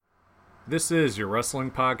This is your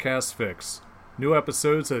Wrestling Podcast Fix. New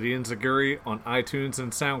episodes at Ian Zaguri on iTunes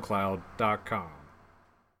and SoundCloud.com.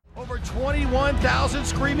 Over 21,000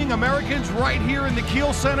 screaming Americans right here in the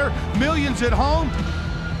Kiel Center. Millions at home.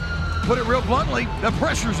 Put it real bluntly, the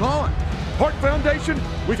pressure's on. Hart Foundation,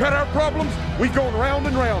 we've had our problems. We've gone round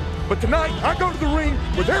and round. But tonight, I go to the ring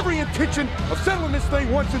with every intention of settling this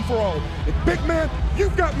thing once and for all. And big man,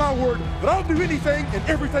 you've got my word that I'll do anything and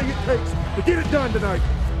everything it takes to get it done tonight.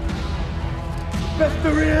 Best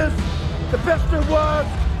there is, the best there was,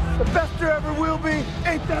 the best there ever will be.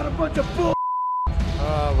 Ain't that a bunch of bull?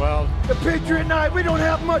 Well, The Patriot and I, we don't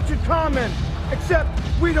have much in common, except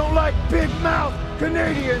we don't like big mouth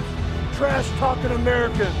Canadians, trash talking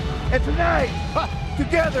Americans. And tonight,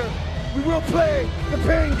 together, we will play the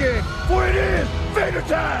pain game, for it is Vader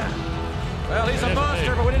time. Well, he's a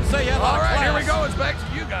monster, but we didn't say he had a lot of class. Here we go. It's back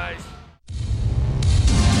to you guys.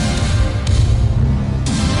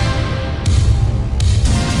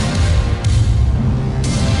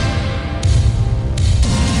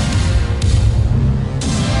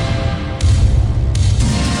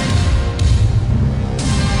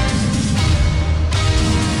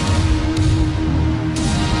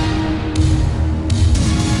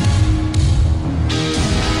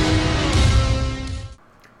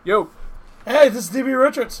 Yo! Hey, this is DB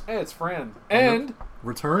Richards. Hey, it's Fran. And,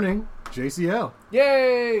 Returning JCL.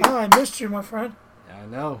 yay! Oh, I missed you, my friend. Yeah, I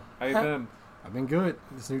know. How you been? I've been good.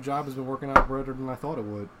 This new job has been working out better than I thought it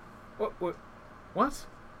would. What?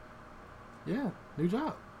 Yeah, new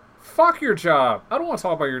job. Fuck your job. I don't want to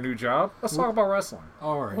talk about your new job. Let's talk about wrestling.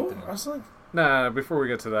 All right, Oh, then. wrestling? Nah, before we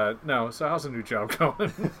get to that. No, so how's the new job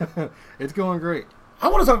going? It's going great. I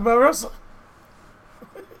want to talk about wrestling.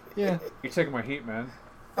 Yeah. You're taking my heat, man.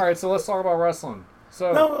 Alright, so let's talk about wrestling.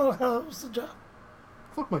 So, No, how was the job?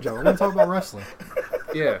 Fuck my job. I want to talk about wrestling.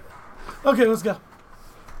 yeah. Okay, let's go.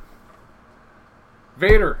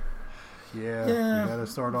 Vader. Yeah, Yeah. you gotta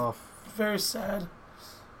start off. Very sad.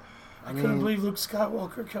 I Couldn't mean, believe Luke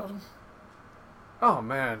Skywalker killed him. Oh,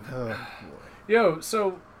 man. boy. Yo,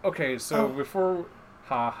 so, okay, so Oh. before...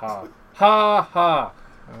 Ha ha. Ha ha.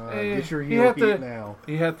 Get your he heel had heat to- now.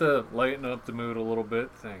 You had to lighten up the mood a little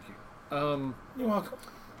bit. Thank you. You're welcome.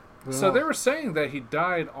 So they were saying that he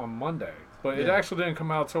died on Monday, but it Yeah. actually didn't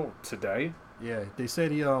come out till today. Yeah, they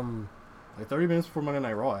said he like 30 minutes before Monday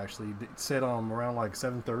Night Raw. Actually, they said around like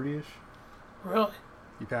 7:30ish. Really?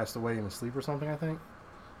 He passed away in his sleep or something. I think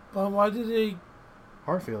But why did they...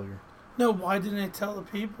 heart failure. No, why didn't they tell the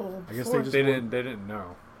people I guess before? they just- They didn't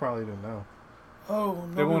know. Probably didn't know. Oh,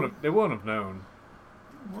 no. They wouldn't have known.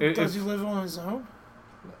 Does if- he live on his own?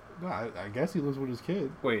 No, I guess he lives with his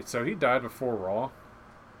kid. Wait, so he died before Raw?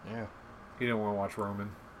 Yeah. He didn't want to watch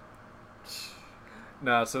Roman.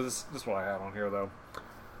 Nah, so this is what I had on here though.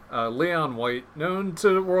 Leon White, known to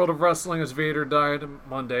the world of wrestling as Vader, died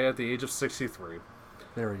Monday at the age of 63.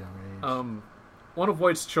 Very young age. One of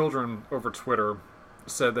White's children over Twitter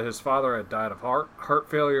said that his father had died of heart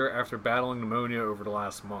failure after battling pneumonia over the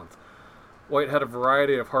last month. White had a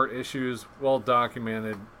variety of heart issues,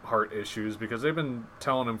 well-documented heart issues, because they've been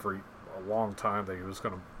telling him for a long time that he was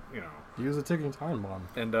going to, He was a ticking time bomb.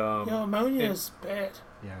 and Ammonia in- is bad.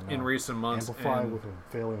 Yeah, I know. in recent months, Amplified and, with a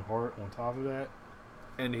failing heart on top of that.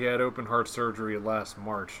 and he had open heart surgery last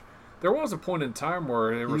March. There was a point in time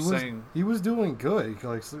where they were saying, he was doing good.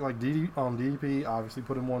 Like DDP obviously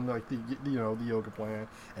put him on like the yoga plan,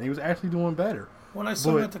 and he was actually doing better. When I saw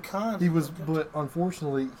him But at the con, He was, but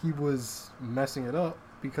unfortunately, he was messing it up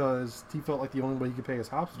because he felt like the only way he could pay his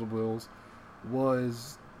hospital bills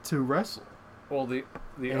was to wrestle, well, the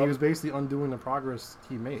and he was basically undoing the progress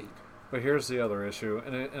he made. But here's the other issue,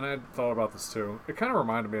 and I thought about this too. It kind of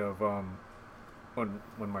reminded me of when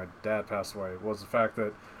my dad passed away, was the fact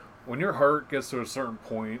that when your heart gets to a certain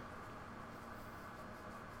point,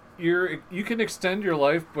 you can extend your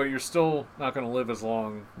life, but you're still not going to live as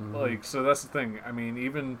long. Mm-hmm. Like, so that's the thing. I mean,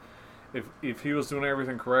 even if he was doing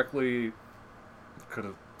everything correctly, could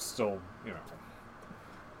have still,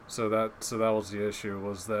 So that was the issue,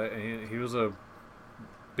 was that he was a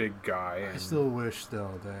big guy. I And still wish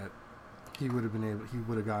though that he would have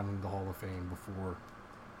gotten into the Hall of Fame before.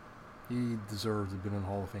 He deserved to have been in the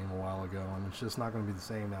Hall of Fame a while ago, and it's just not going to be the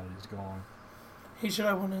same now that he's gone. he should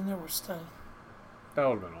have went in there with Stan. that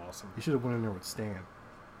would have been awesome. He should have went in there with Stan.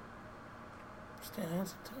 Stan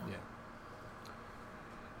Hansen, too. Yeah.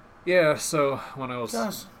 Yeah, so when I was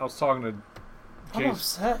Gosh. talking to I'm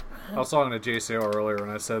upset, I man. was talking to JCO earlier,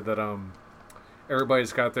 and I said that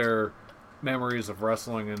everybody's got their memories of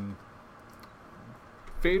wrestling, and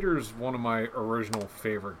Vader's one of my original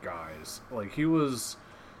favorite guys. Like, it was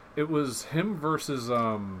him versus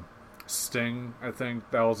Sting. I think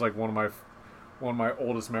that was like one of my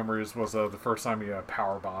oldest memories was the first time he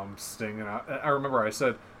powerbombed Sting, and I remember I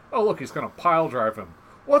said, "Oh look, he's gonna pile drive him."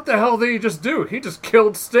 What the hell did he just do? He just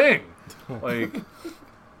killed Sting. Like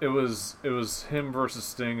it was him versus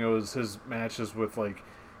Sting. It was his matches with like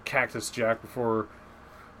Cactus Jack before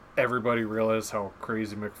everybody realized how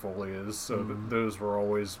crazy Mick Foley is. So those were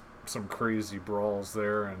always some crazy brawls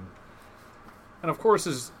there, and of course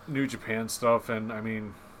his New Japan stuff. And I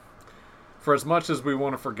mean, for as much as we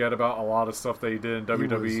want to forget about a lot of stuff that he did in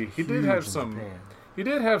WWE, he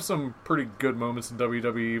did have some pretty good moments in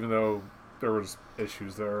WWE, even though there was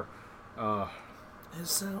issues there.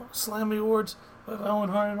 His Slammy Awards with Owen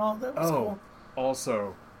Hart and all that was cool.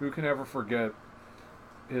 Also, who can ever forget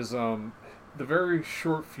his the very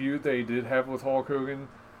short feud they did have with Hulk Hogan?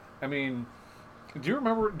 I mean, do you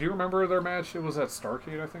remember their match? It was at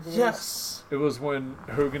Starrcade, I think it was. Yes. It was when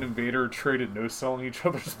Hogan and Vader traded no-selling each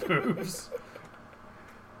other's moves.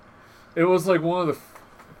 It was like one of the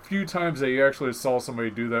few times that you actually saw somebody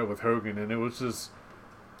do that with Hogan, and it was just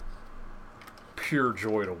pure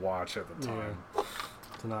joy to watch at the time. Yeah.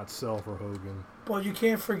 To not sell for Hogan. But you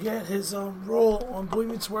can't forget his role on Boy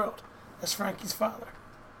Meets World as Frankie's father.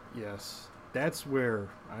 Yes. That's where,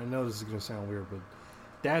 I know this is going to sound weird, but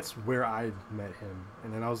that's where I met him.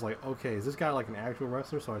 And then I was like, okay, is this guy like an actual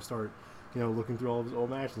wrestler? So I started, looking through all of his old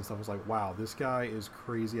matches and stuff. I was like, wow, this guy is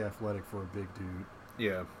crazy athletic for a big dude.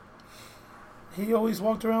 Yeah. He always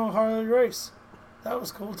walked around with Harley Race. That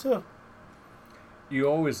was cool, too. You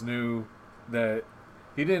always knew that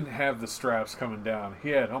he didn't have the straps coming down. He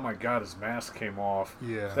had, oh my god, his mask came off.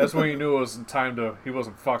 Yeah. That's when you knew it was time he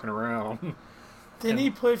wasn't fucking around. Didn't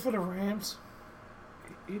he play for the Rams?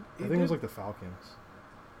 He I think it was like the Falcons.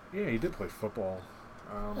 Yeah, he did play football.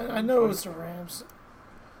 I know it was the Rams.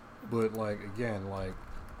 But, again,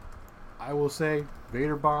 I will say,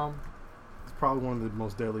 Vader Bomb is probably one of the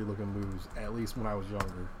most deadly looking moves, at least when I was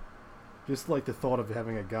younger. Just, the thought of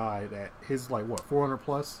having a guy that his, 400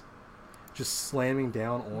 plus, just slamming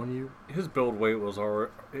down on you. His build weight was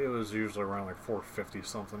usually around, 450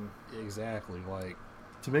 something. Exactly.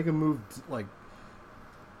 To make a move,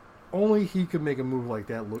 only he could make a move like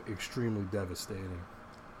that look extremely devastating.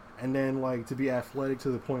 And then, to be athletic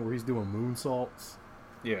to the point where he's doing moonsaults.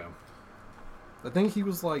 Yeah. I think he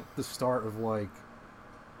was, the start of, or,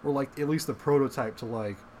 at least the prototype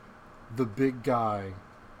to, the big guy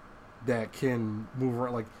that can move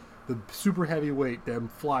around, the super heavyweight that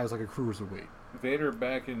flies like a cruiserweight. Vader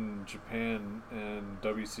back in Japan and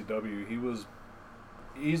WCW,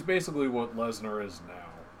 he's basically what Lesnar is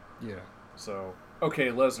now. Yeah. So, okay,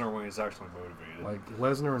 Lesnar when he's actually motivated.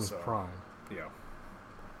 Lesnar in his prime. Yeah.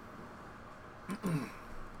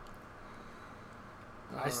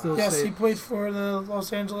 I still yes, say... he played for the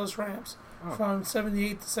Los Angeles Rams from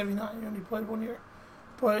 78 to 79. He only played 1 year.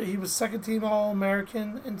 But he was second team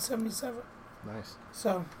All-American in 77. Nice.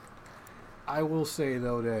 So, I will say,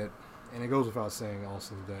 though, that, and it goes without saying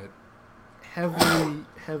also, that heavily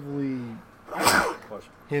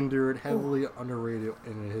hindered, heavily underrated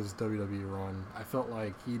in his WWE run. I felt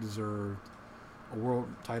like he deserved a world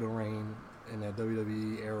title reign in that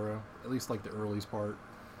WWE era, at least the earliest part.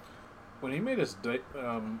 When he made his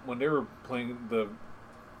when they were playing the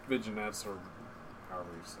Vignettes, or however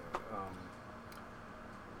you say it,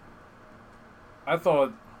 I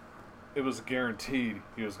thought it was guaranteed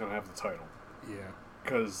he was going to have the title. Yeah.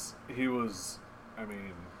 Because he was,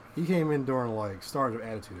 he came in during, start of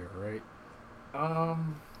Attitude Era, right?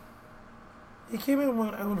 he came in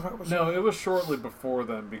when Owen Hart was... No, it was shortly before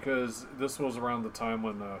then, because this was around the time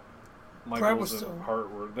when Michaels and Hart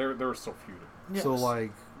were... They were still feuding. Yes.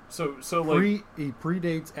 So he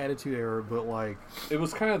predates Attitude Era, but, it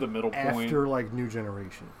was kind of the middle point. After, New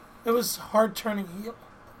Generation. It was Hart turning heel.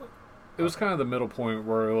 It was kind of the middle point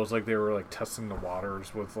where it was they were testing the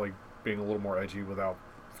waters with being a little more edgy without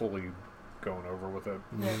fully going over with it.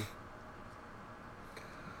 Yeah.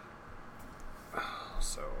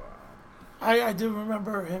 So I do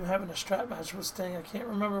remember him having a strap match with Sting. I can't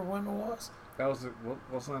remember when it was. wasn't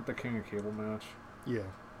that the King of Cable match? Yeah.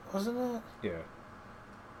 Wasn't it? Yeah.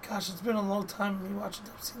 Gosh, it's been a long time me watching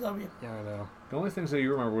WCW. Yeah, I know. The only things that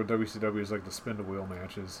you remember with WCW is the spin to wheel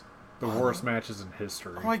matches. The worst matches in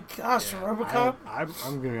history. Oh my gosh, RoboCop. I'm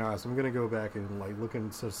going to be honest. I'm going to go back and look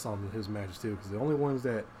into some of his matches too, because the only ones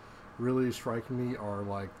that really strike me are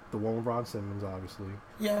the one with Ron Simmons, obviously.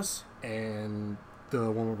 Yes. And the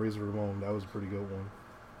one with Razor Ramon. That was a pretty good one.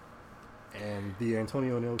 And the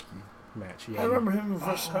Antonio Inoki match. I remember him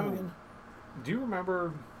versus Hogan. Do you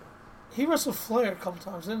remember? He wrestled Flair a couple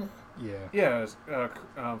times, didn't he? Yeah.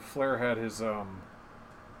 Yeah. Flair had his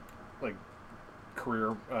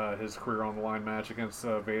his career on the line match against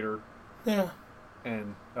Vader, Yeah.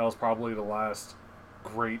 and that was probably the last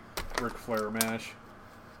great Ric Flair match.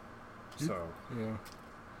 So, Yeah.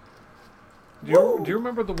 do you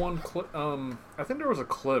remember the one clip? I think there was a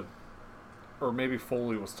clip, or maybe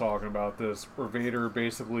Foley was talking about this, where Vader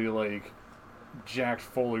basically like jacked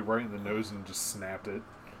Foley right in the nose and just snapped it.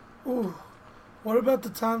 Ooh. What about the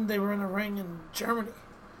time they were in a ring in Germany,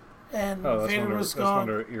 and Oh, that's Vader when, was that's when gone?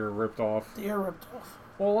 their ear ripped off. The ear ripped off.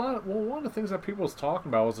 Well, one of the things that people was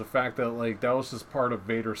talking about was the fact that like that was just part of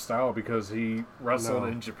Vader's style because he wrestled No.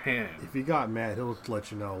 in Japan. If he got mad, he'll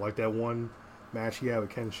let you know. Like that one match he had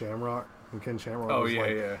with Ken Shamrock, and Ken Shamrock Oh was yeah,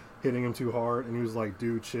 like yeah. hitting him too hard, and he was like,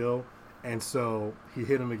 "Dude, chill." And so he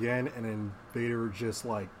hit him again, and then Vader just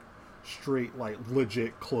like straight, like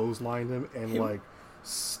legit clotheslined him and like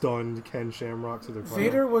stunned Ken Shamrock to the ground.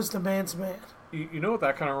 Vader was the man's man. You know what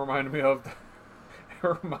that kind of reminded me of?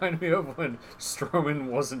 It reminded me of when Strowman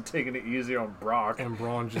wasn't taking it easy on Brock, And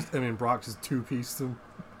Brock just two-pieced him.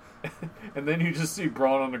 and then you just see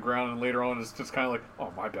Braun on the ground, and later on it's just kind of like,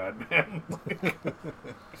 oh my bad, man.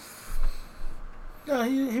 Yeah,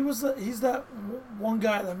 he's that one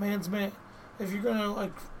guy, that man's man. If you're gonna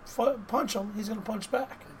like punch him, he's gonna punch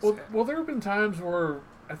back. Well, there have been times where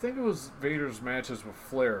I think it was Vader's matches with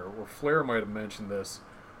Flair, where Flair might have mentioned this,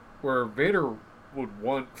 where Vader would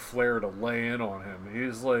want Flair to lay in on him.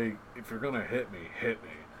 He's like, if you're gonna hit me, hit me.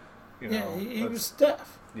 You know, Yeah, he that's- was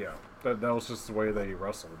stiff. Yeah, that was just the way that he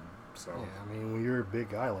wrestled. So Yeah, I mean, when you're a big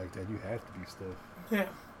guy like that, you have to be stiff. Yeah,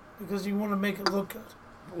 because you want to make it look good.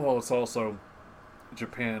 well, it's also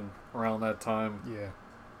Japan around that time. Yeah.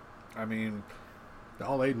 I mean,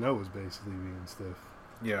 All they know is basically being stiff.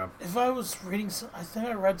 yeah, If I was reading, I think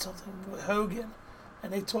I read something with Hogan,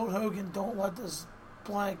 and they told Hogan, "Don't let this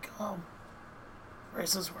blank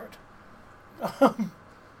racist word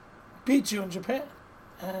beat you in Japan,"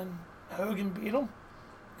 and Hogan beat him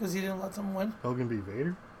because he didn't let them win. Hogan beat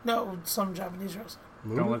Vader? No, some Japanese wrestler.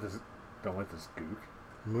 Muda? don't let this gook.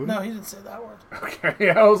 Muda? No, he didn't say that word. Okay,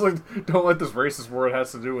 yeah, I was like, don't let this racist word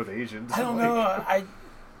has to do with Asians. I don't Like, know.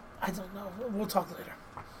 I don't know. We'll talk later.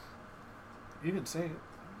 You didn't say it.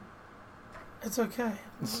 It's okay.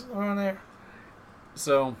 We're on air.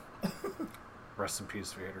 So, rest in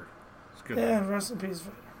peace, Vader. It's good. Yeah, rest in peace,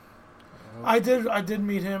 Vader. I did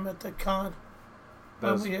meet him at the con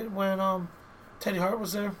That's- when Teddy Hart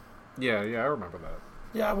was there. Yeah, I remember that.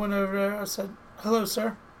 Yeah, I went over there. I said, "Hello,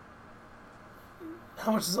 sir.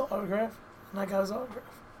 How much is the autograph?" And I got his autograph.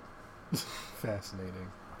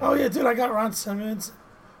 Fascinating. Oh yeah, dude, I got Ron Simmons.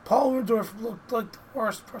 Paul Orndorff looked like the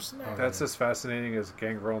worst person there. That's as fascinating as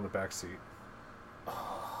Gangrel in the backseat.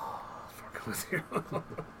 Fucking with you.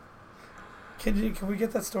 Can we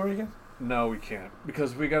get that story again? No, we can't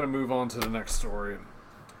because we got to move on to the next story.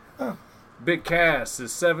 Oh. Big Cass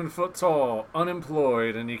is 7 foot tall,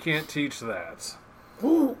 unemployed, and you can't teach that.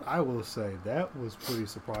 Ooh, I will say, that was pretty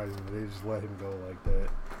surprising that they just let him go like that.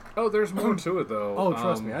 Oh, there's more to it though. Oh,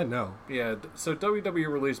 trust me, I know. Yeah, so WWE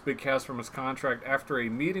released Big Cass from his contract after a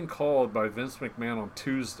meeting called by Vince McMahon on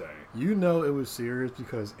Tuesday. You know it was serious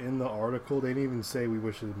because in the article, they didn't even say we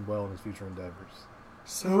wish him well in his future endeavors.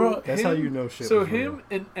 So That's how you know shit So was him real.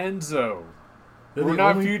 and Enzo They're were the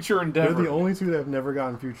not only- future endeavor. They're the only two that have never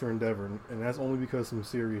gotten future endeavor, and that's only because some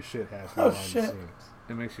serious shit happened Oh, behind shit. the scenes.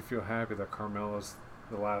 It makes you feel happy that Carmella's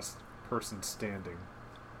the last person standing.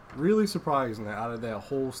 Really surprising that out of that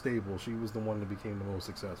whole stable, she was the one that became the most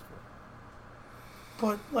successful.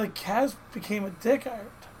 but like Kaz became a dick. I heard.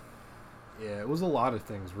 Yeah, it was a lot of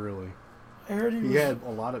things, really. I heard he He was.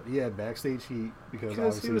 had backstage heat because Because he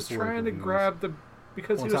obviously was the trying to political grab the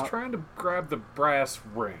On top- trying to grab the brass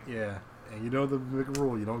ring. views. Yeah, and you know the big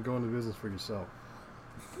rule: you don't go into business for yourself.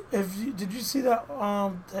 Did you see that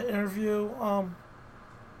that interview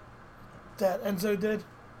that Enzo did?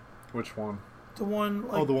 Which one? The one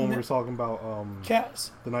like The one we were talking about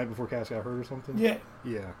Kaz. the night before Cass got hurt or something. Yeah,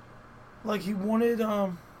 Yeah. like he wanted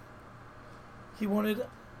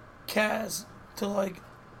Kaz to like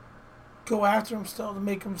go after him still to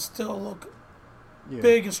make him still look Yeah.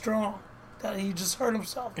 big and strong. That he just hurt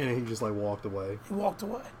himself. And he just like walked away. He walked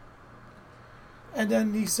away. And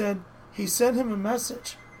then he said he sent him a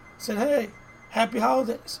message. Said, "Hey, happy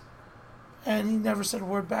holidays." And he never said a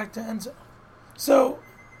word back to Enzo. So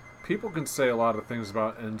People can say a lot of things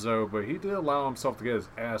about Enzo, but he did allow himself to get his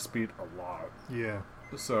ass beat a lot. Yeah.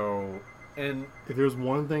 So, and If there's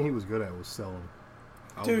one thing he was good at, was selling.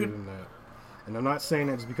 I'll Dude. give him that. And I'm not saying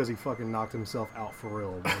that just because he fucking knocked himself out for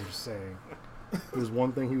real. But I'm just saying, if there's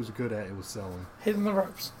one thing he was good at, it was selling. hitting the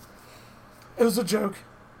ropes. It was a joke.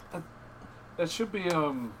 That should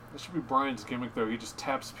be Brian's gimmick though. He just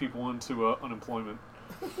taps people into unemployment.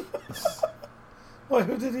 Wait,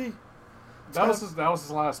 who did he? That was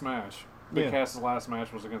his last match. Big Yeah. Cass's last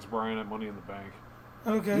match was against Brian at Money in the Bank.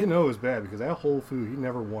 Okay. You know it was bad because that whole feud, he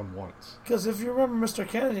never won once. Because if you remember Mr.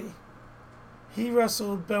 Kennedy, he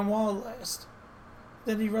wrestled Benoit last.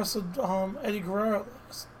 Then he wrestled Eddie Guerrero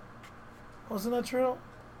last. Wasn't that true?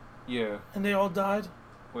 Yeah. And they all died?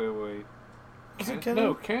 Wait. Was it Kennedy?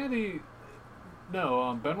 No, Kennedy.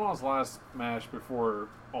 No, Benoit's last match before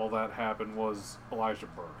all that happened was Elijah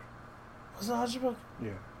Burke. Was it Hajibuk?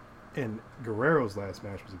 Yeah. And Guerrero's last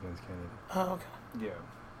match was against Kennedy. Oh, okay. Yeah.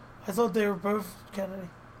 I thought they were both Kennedy.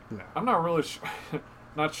 No. I'm not really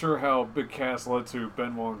not sure how Big Cass led to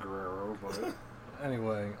Benoit and Guerrero, but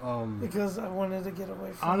Anyway, Because I wanted to get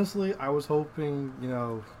away from honestly, I was hoping,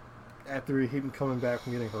 after him coming back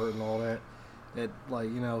from getting hurt and all that,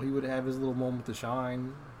 he would have his little moment to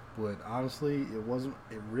shine. But honestly,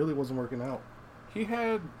 it really wasn't working out. he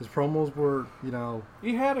had His promos were,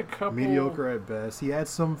 a couple mediocre at best. He had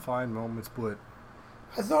some fine moments, but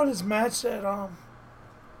I thought his match at the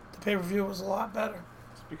pay-per-view was a lot better.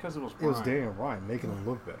 It's because it was it Brian. was Daniel Bryan making him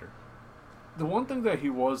look better. The one thing that he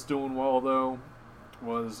was doing well though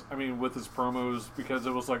was, with his promos, because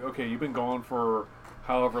it was like, okay, you've been gone for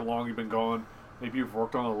however long you've been gone. Maybe you've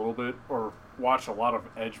worked on it a little bit or watched a lot of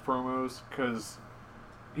Edge promos, because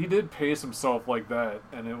he did pace himself like that,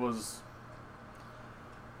 and there was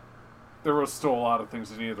still a lot of things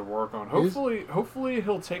he needed to work on. Hopefully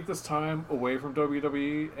he'll take this time away from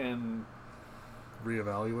WWE and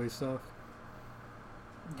Reevaluate stuff.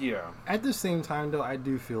 yeah. At the same time, though, I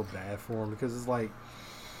do feel bad for him because it's like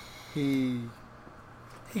he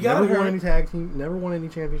got never won hurt. any tag team, never won any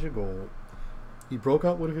championship gold. He broke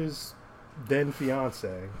up with his then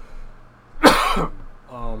fiance.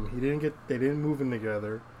 They didn't move in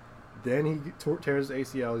together. Then he tears his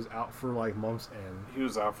ACL. He's out for like months end. He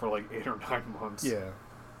was out for like 8 or 9 months. Yeah.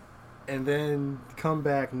 And then come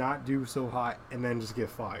back, not do so hot, and then just get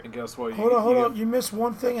fired. And guess what? Hold on. You missed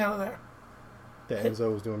one thing out of there. That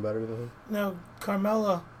Enzo was doing better than him. No,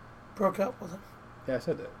 Carmella broke up with him. Yeah, I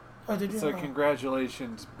said that. Oh, did you? So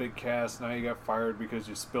congratulations, Big Cass. Now you got fired because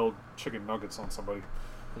you spilled chicken nuggets on somebody.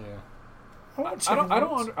 Yeah. I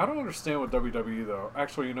don't understand with WWE though.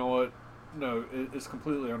 Actually, you know what? No, it's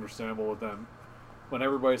completely understandable with them when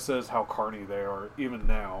everybody says how carny they are, even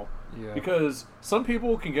now. Yeah. Because some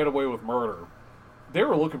people can get away with murder. They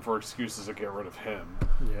were looking for excuses to get rid of him.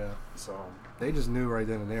 Yeah. So They just knew right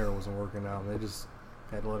then and there it wasn't working out. They just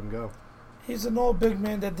had to let him go. He's an old big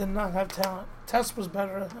man that did not have talent. Tess was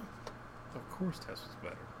better than him. Of course, Tess was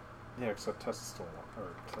better. yeah, except Tess is still alive,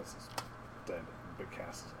 or Tess is dead. And Big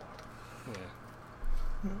Cass is alive.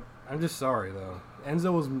 Yeah. I'm just sorry though.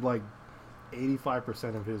 Enzo was like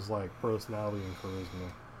 85% of his like personality and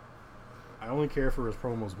charisma. I only care for his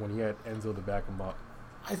promos when he had Enzo to back him up.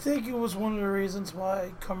 I think it was one of the reasons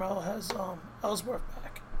why Carmella has Ellsworth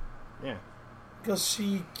back. Yeah. Because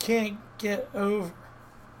she can't get over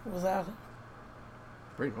without him.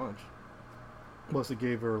 Pretty much. Plus, it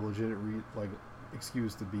gave her a legit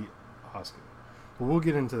excuse to beat Asuka. But we'll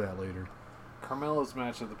get into that later. Carmella's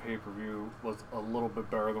match at the pay-per-view was a little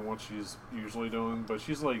bit better than what she's usually doing, but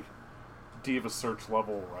she's like Diva Search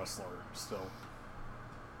level wrestler still.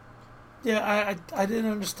 Yeah, I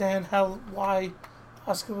didn't understand why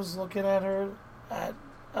Asuka was looking at her at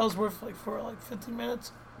Ellsworth for 15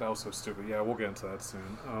 minutes. That was so stupid. Yeah, we'll get into that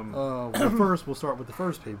soon. Well, first, we'll start with the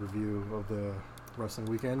first pay-per-view of the wrestling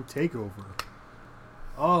weekend, Takeover.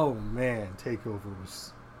 Oh, man, Takeover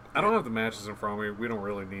was... I don't have the matches in front of me. We don't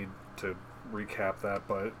really need to recap that,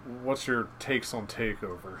 but what's your takes on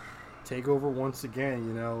Takeover? Takeover, once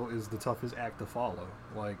again, is the toughest act to follow.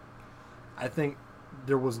 I think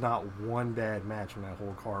there was not one bad match in that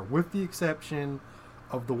whole card, with the exception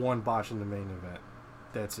of the one botch in the main event.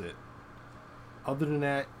 That's it. Other than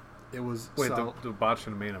that, it was... Wait, the botch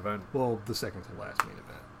in the main event? Well, the second to last main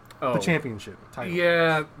event. Oh. The championship title.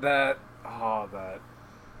 Yeah, that... Oh, that...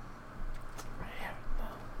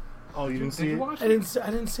 Oh, you didn't see it? I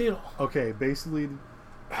didn't see it all. Okay, basically,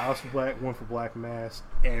 Aleister Black went for Black Mass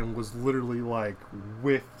and was literally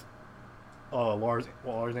with Lars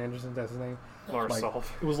Anderson. That's his name. Lars Sullivan.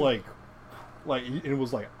 It was it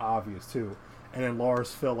was obvious too. And then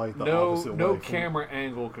Lars felt like the opposite way. No camera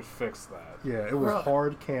angle could fix that. Yeah, it was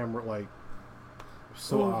hard camera,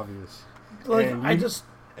 so Ooh. obvious. And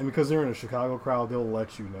And because they're in a Chicago crowd, they'll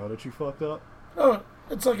let you know that you fucked up. Oh,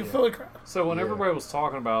 it's like a Philly crowd. So when everybody was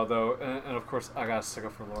talking about it, though, and of course I got sick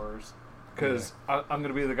of for Lars, because I'm going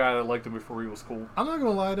to be the guy that liked him before he was cool. I'm not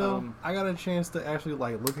going to lie, though. I got a chance to actually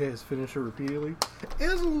look at his finisher repeatedly. It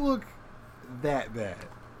doesn't look that bad,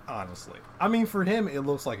 honestly. I mean, for him, it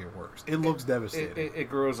looks like it works. It looks devastating. It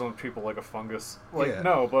grows on people like a fungus. Like, Yeah.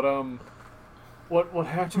 no, but, what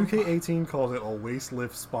happened? 2K18 calls it a waist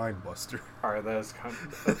lift spine buster. Alright, that is kind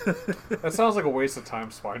of... that sounds like a waste of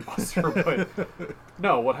time, spine buster, but...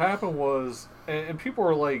 No, what happened was... And people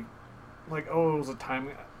were like, oh, it was a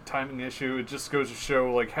timing issue. It just goes to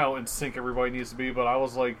show, like, how in sync everybody needs to be. But I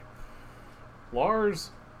was like,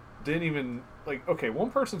 Lars didn't even... Like, okay, one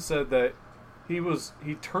person said that he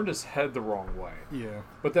turned his head the wrong way. Yeah.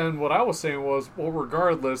 But then what I was saying was, well,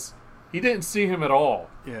 regardless... He didn't see him at all.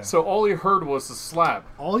 Yeah. So all he heard was the slap.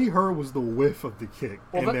 All he heard was the whiff of the kick,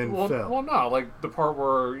 and then fell. Well, no, like the part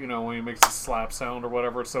where, when he makes the slap sound or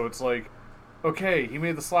whatever. So it's like, okay, he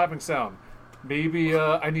made the slapping sound. Maybe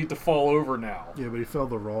I need to fall over now. Yeah, but he fell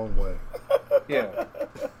the wrong way. Yeah.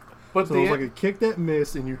 But So it was like a kick that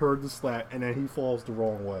missed, and you heard the slap, and then he falls the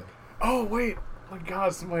wrong way. Oh, wait. My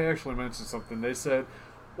God, somebody actually mentioned something. They said,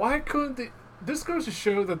 why couldn't the... This goes to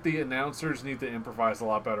show that the announcers need to improvise a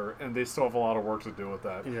lot better, and they still have a lot of work to do with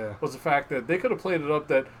that. Yeah. Was the fact that they could have played it up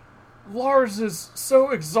that Lars is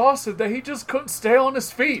so exhausted that he just couldn't stay on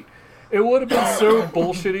his feet. It would have been so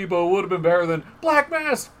bullshitty, but it would have been better than Black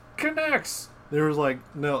Mask connects. There was like,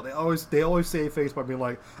 no, they always save face by being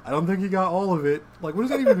like, I don't think he got all of it. Like, what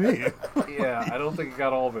does that even mean? Yeah, I don't think he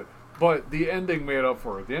got all of it. But the ending made up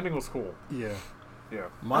for it. The ending was cool. Yeah. Yeah.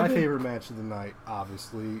 My favorite match of the night,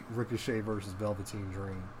 obviously, Ricochet versus Velveteen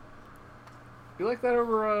Dream. You like that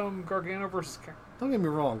over Gargano versus... Don't get me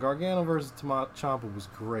wrong, Gargano versus Ciampa was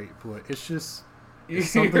great, but it's just...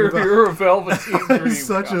 It's You're a Velveteen Dream. I'm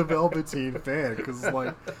such a Velveteen fan, because,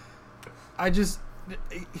 like,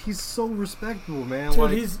 he's so respectable, man. Dude,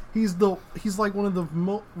 like, he's like one of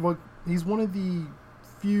the he's one of the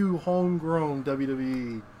few homegrown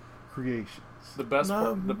WWE creations. The best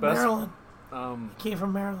Maryland. He came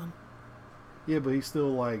from Maryland. Yeah, but he's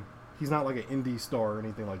still like, he's not like an indie star or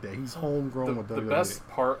anything like that. He's homegrown with WWE. The best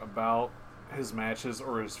part about his matches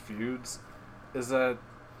or his feuds is that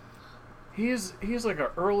he's like an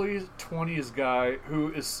early 20s guy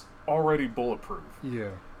who is already bulletproof. Yeah.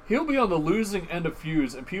 He'll be on the losing end of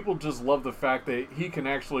feuds, and people just love the fact that he can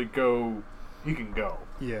actually go. He can go.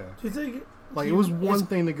 Yeah. Do you think? Like, it was one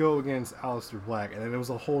thing to go against Aleister Black, and then it was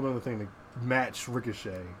a whole other thing to match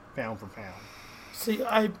Ricochet, pound for pound. See,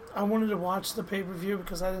 I wanted to watch the pay-per-view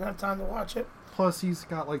because I didn't have time to watch it. Plus, he's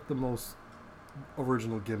got, like, the most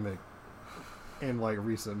original gimmick in, like,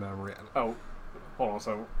 recent memory. Oh, hold on.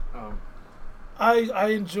 So, I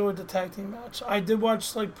enjoyed the tag team match. I did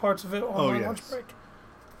watch, like, parts of it on my lunch break. The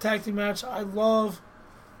tag team match, I love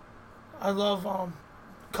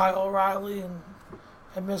Kyle O'Reilly, and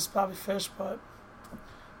I miss Bobby Fish, but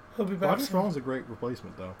he'll be back. Roderick Strong's a great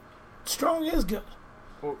replacement, though. Strong is good.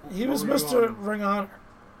 He was what were you Mr. Ring of Honor.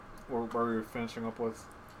 What were you finishing up with?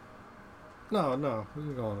 No, we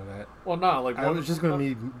can go on to that. Well, no, like I was just going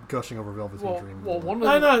to be gushing over Velveteen Dream. Well, one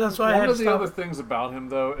that's why I had of to the stop other it. things about him,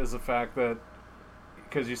 though, is the fact that,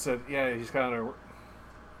 because you said, yeah, he's kind of...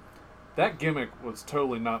 That gimmick was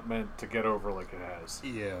totally not meant to get over like it has.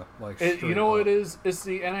 Yeah, like You know what it is? It's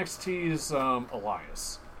the NXT's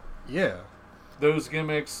Elias. Yeah. Those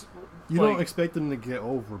gimmicks... You don't expect them to get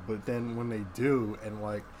over, but then when they do, and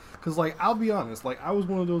like... Because, like, I'll be honest, like, I was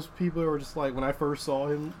one of those people who were just like, when I first saw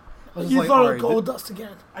him, I was just You like, thought all of right, Goldust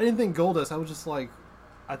again. I didn't think Goldust. I was just like,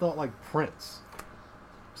 I thought like Prince,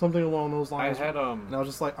 something along those lines. I had and I was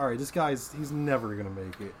just like, all right, this he's never gonna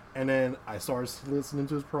make it. And then I started listening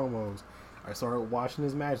to his promos. I started watching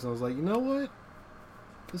his matches, and I was like, you know what?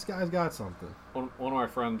 This guy's got something. One of my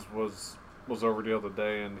friends was over the other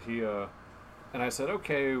day, and he and I said,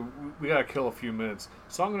 okay, we gotta kill a few minutes,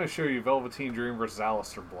 so I'm gonna show you Velveteen Dream versus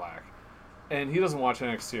Aleister Black, and he doesn't watch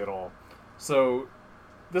NXT at all, so.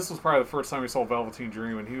 This was probably the first time he saw Velveteen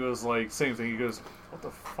Dream, and he was like, same thing. He goes, what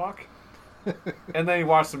the fuck? And then he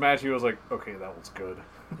watched the match, he was like, okay, that was good.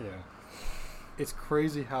 Yeah. It's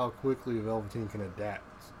crazy how quickly Velveteen can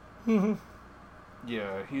adapt. Mm-hmm.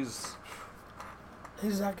 Yeah, he's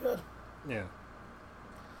that good. Yeah.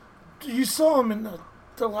 You saw him in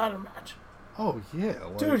the ladder match. Oh, yeah.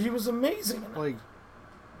 Like, Dude, he was amazing in it.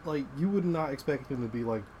 Like, you would not expect him to be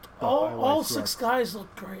like... All six guys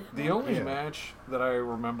look great. The only match that I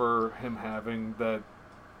remember him having that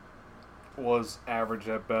was average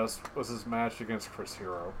at best was his match against Chris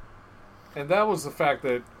Hero. And that was the fact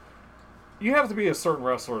that you have to be a certain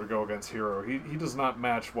wrestler to go against Hero. He does not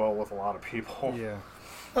match well with a lot of people. Yeah.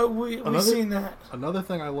 We've seen that. Another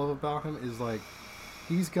thing I love about him is, like,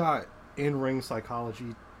 he's got in-ring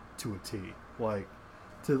psychology to a T. Like,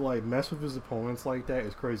 to, like, mess with his opponents like that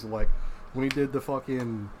is crazy. Like, when he did the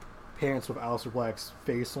fucking... pants with Aleister Black's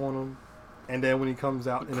face on him And then when he comes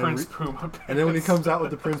out, Prince Puma pants. and then when he comes out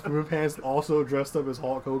with the Prince Puma pants, also dressed up as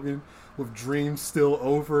Hulk Hogan with "Dreams Still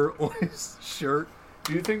Over" on his shirt.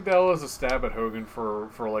 Do you think that was a stab at Hogan for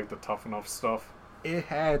like the Tough Enough stuff? It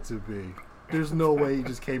had to be. There's no way he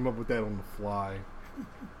just came up with that on the fly.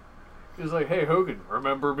 He was like, "Hey Hogan,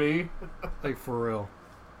 remember me?" Like for real.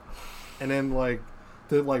 And then like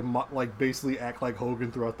to like basically act like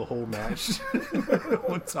Hogan throughout the whole match.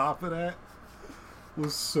 On top of that,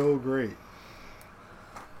 was so great.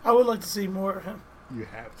 I would like to see more of him. You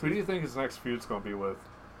have to. Who do you think his next feud's going to be with?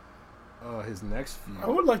 His next feud. I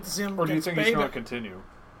would like to see him. Or do you against think he's Vader. going to continue?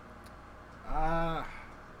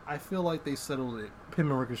 I feel like they settled it.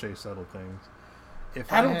 Him and Ricochet settled things.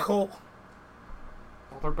 If Adam Cole,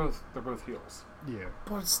 Well, they're both heels. Yeah,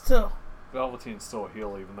 but still, Velveteen's still a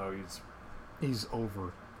heel, even though he's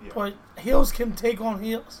over. yeah. but heels can take on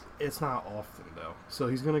heels. It's not often though, so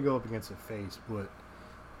he's gonna go up against a face. But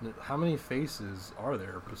how many faces are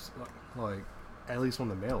there? Like at least on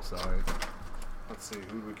the male side, Let's see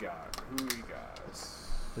who we got.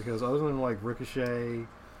 because other than like Ricochet.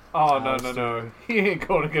 Oh no! He ain't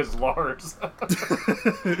going against Lars.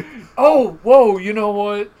 Oh, whoa! You know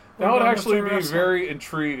what? That What would about actually Mr. be Wrestling? very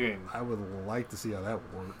intriguing. I would like to see how that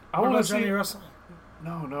worked. I What want about to see. Johnny Wrestling?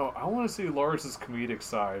 No. I want to see Lars's comedic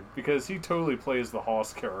side because he totally plays the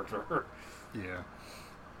Hoss character. Yeah,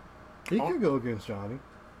 he could go against Johnny,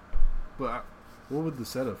 but what would the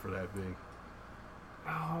setup for that be?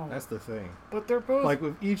 No, That's the thing. but they're both Like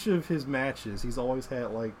with each of his matches, he's always had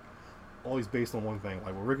always based on one thing.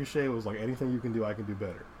 Like with Ricochet, it was like anything you can do, I can do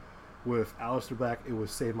better. With Aleister Black, it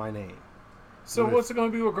was say my name. So with- what's it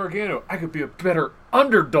going to be with Gargano? I could be a better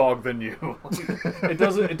underdog than you. It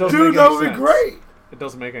doesn't. It doesn't. Dude, make that any would be sense. great. It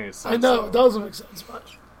doesn't make any sense. I know, though. it doesn't make sense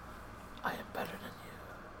much. I am better than you.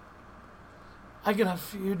 I can have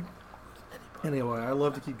feud. Anyway, I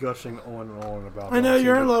love to keep gushing on and on about. I know, Velveteen,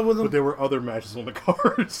 you're in but- love with him. But there were other matches on the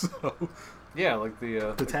card. So Yeah, like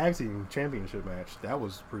the the tag team championship match that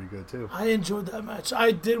was pretty good too. I enjoyed that match.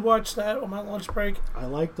 I did watch that on my lunch break, I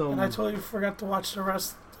liked and I totally forgot to watch the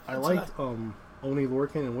rest. I liked Oni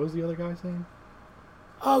Lorcan and what was the other guy's name?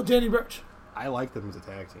 Oh, Danny Burch. I liked them as a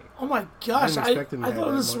tag team. Oh my gosh, didn't I expect him to have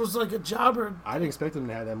thought that this much. was like a jobber. I didn't expect them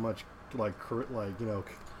to have that much chemistry.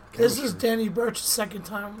 This is Danny Burch's second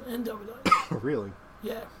time in WWE. Really.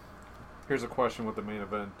 Yeah. Here's a question with the main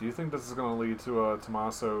event. Do you think this is going to lead to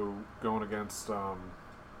Tommaso going against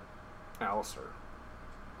Alistair?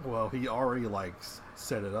 Well, he already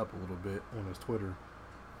set it up a little bit on his Twitter.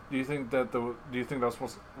 Do you think that's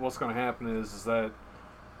what's going to happen is that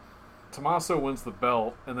Tommaso wins the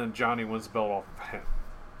belt and then Johnny wins the belt off of him?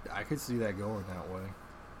 I could see that going that way.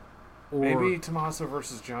 Or, Maybe Tommaso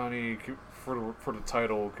versus Johnny for the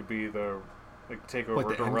title could be the takeover like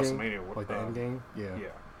the during end game? WrestleMania. Like the end game? Yeah.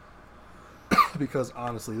 Yeah. Because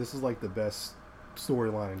honestly, this is like the best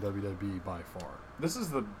storyline in WWE by far. This is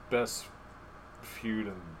the best feud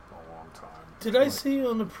in a long time. Did I see you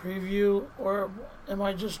on the preview, or am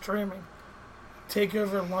I just dreaming?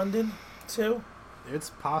 Takeover London, too? It's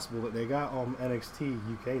possible that they got NXT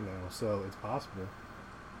UK now, so it's possible.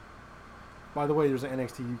 By the way, there's an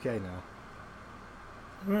NXT UK now.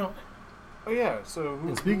 Really? Oh yeah. So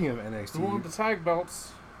And speaking of NXT, who won the tag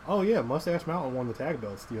belts? oh yeah, Mustache Mountain won the tag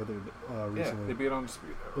belts the other Yeah, recently. they beat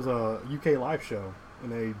Undisputed. It was a UK live show,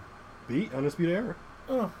 and they beat Undisputed Era.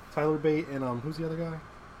 Oh, Tyler Bate and who's the other guy?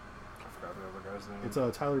 I forgot the other guy's name.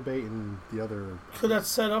 It's Tyler Bate and the other. could that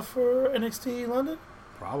set up for NXT London,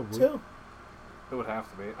 Probably. too? It would have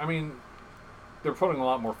to be. I mean, they're putting a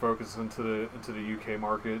lot more focus into the UK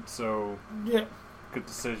market, so Yeah. good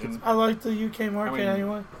decision. I like the UK market I mean,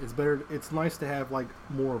 anyway. It's better. It's nice to have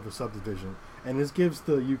more of a subdivision, and this gives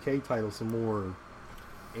the UK title some more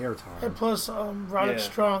airtime. And plus, Roderick Yeah.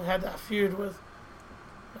 Strong had that feud with.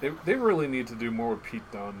 They really need to do more with Pete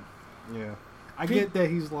Dunne. Yeah, I get that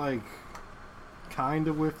he's kind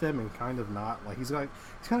of with them and kind of not. He's kind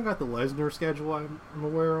of got the Lesnar schedule I'm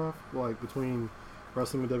aware of, between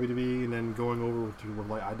wrestling with WWE and then going over to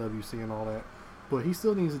IWC and all that. But he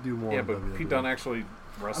still needs to do more. Yeah, with but WWE. Pete Dunne actually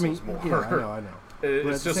I wrestles mean, more. yeah, I know. But at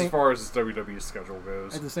It's the just same- as far as his WWE schedule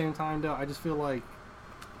goes. At the same time, though, I just feel like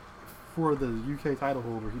for the UK title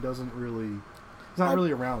holder, he's not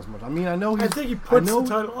really around as much. I mean, I know I think he puts the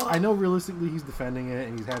title on. I know realistically he's defending it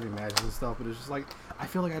and he's having matches and stuff, but it's just I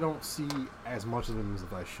feel like I don't see as much of him as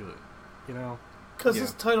if I should. You know? Because Yeah.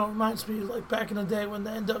 this title reminds me, back in the day when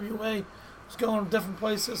the NWA was going to different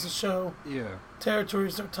places to show Yeah.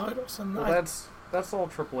 territories their titles. And Well, that's all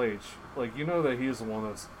Triple H. You know that he's the one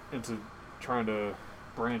that's into trying to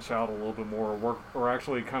branch out a little bit more, or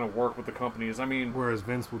actually kind of work with the companies. I mean, Whereas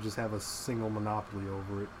Vince will just have a single monopoly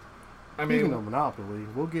over it. I Speaking mean, of Monopoly,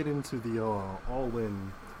 we'll get into the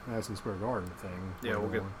all-in Madison Square Garden thing. yeah, we'll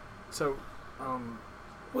get. So,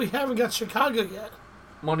 We haven't got Chicago yet.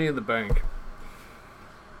 Money in the Bank.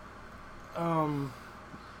 The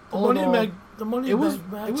all in all, the Money it was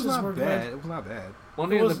Bank it was matches not were bad. good. It was not bad.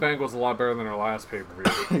 Money in the Bank was a lot better than our last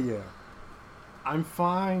pay-per-view. Yeah, I'm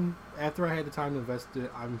fine. After I had the time to invest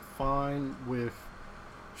it, I'm fine with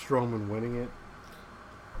Strowman winning it.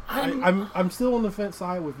 I'm still on the fence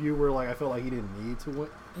side with you, where like I felt like he didn't need to win.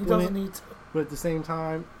 He doesn't need to. But at the same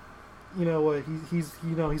time, you know what? He's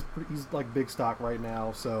like big stock right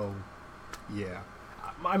now. So yeah,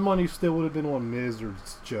 my money still would have been on Miz or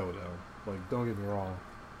Joe though. Like, don't get me wrong.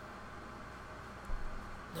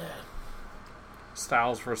 Yeah.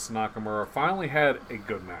 Styles versus Nakamura finally had a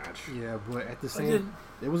good match. Yeah, but at the same,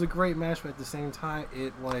 it was a great match. But at the same time,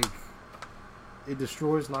 it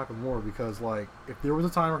destroys Nakamura, because like if there was a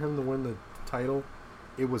time for him to win the title,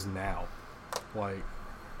 it was now. Like,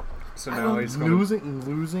 so now he's gonna,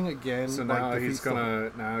 losing again. So like, now he's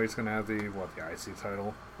gonna have the IC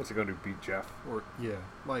title. What's he gonna do? Beat Jeff? Or yeah,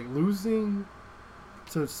 like losing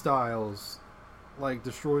to Styles, like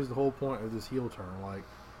destroys the whole point of this heel turn. Like,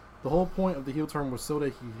 the whole point of the heel turn was so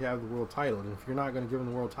that he have the world title. And if you're not going to give him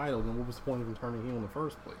the world title, then what was the point of him turning heel in the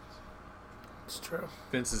first place? It's true.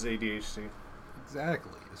 Vince's ADHD.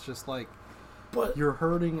 Exactly. It's just like, But you're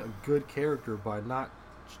hurting a good character by not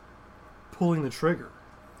pulling the trigger.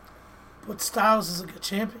 But Styles is a good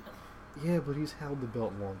champion. Yeah, but he's held the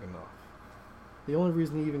belt long enough. The only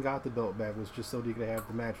reason he even got the belt back was just so that he could have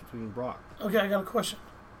the match between Brock. Okay, I got a question.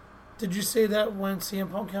 Did you say that when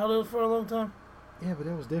CM Punk held it for a long time? Yeah, but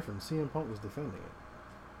that was different. CM Punk was defending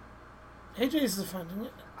it. AJ's defending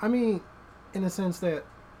it. I mean, in the sense that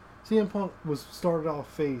CM Punk was started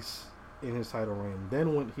off face in his title reign,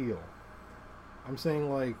 then went heel. I'm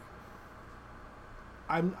saying, like,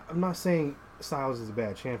 I'm not saying Styles is a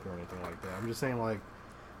bad champion or anything like that. I'm just saying, like,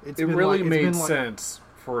 It really made sense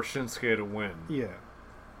for Shinsuke to win. Yeah.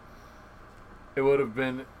 It would have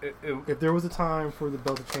been... If there was a time for the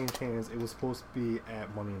belt to change hands, it was supposed to be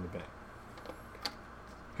at Money in the Bank.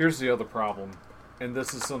 Here's the other problem, and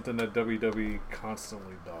this is something that WWE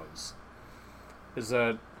constantly does, is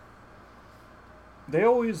that they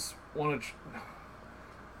always want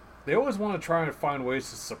to try and find ways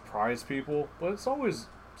to surprise people, but it's always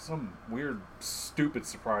some weird, stupid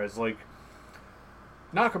surprise. Like,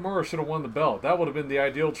 Nakamura should have won the belt. That would have been the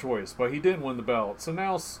ideal choice, but he didn't win the belt. So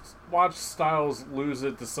now watch Styles lose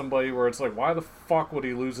it to somebody where it's like, why the fuck would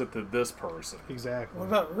he lose it to this person? Exactly. What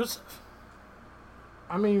about Rusev?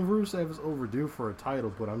 I mean, Rusev is overdue for a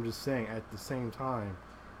title, but I'm just saying, at the same time,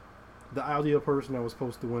 the ideal person that was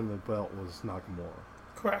supposed to win the belt was Nakamura.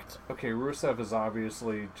 Correct. Okay, Rusev is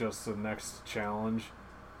obviously just the next challenge,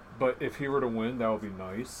 but if he were to win, that would be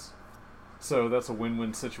nice. So that's a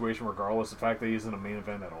win-win situation regardless of the fact that he's in a main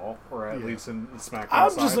event at all, or at least in the SmackDown I'm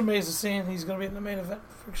side. just amazed at seeing he's going to be in the main event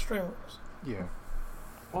for Extreme Rules. Yeah.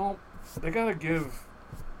 Well, they gotta give...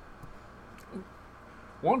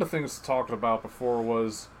 One of the things talked about before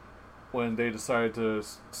was when they decided to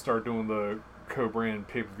start doing the co-brand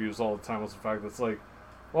pay-per-views all the time was the fact that it's like,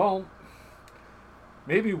 well,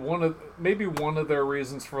 maybe one of their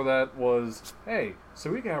reasons for that was, hey,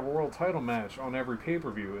 so we can have a world title match on every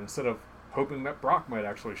pay-per-view instead of hoping that Brock might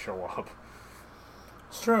actually show up.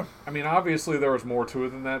 It's true. I mean, obviously there was more to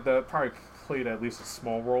it than that. That probably played at least a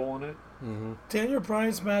small role in it. Mm-hmm. Daniel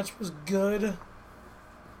Bryan's match was good.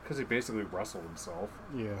 Because he basically wrestled himself.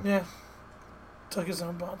 Yeah. Yeah. Took his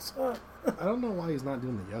own butts. I don't know why he's not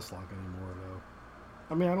doing the yes lock anymore, though.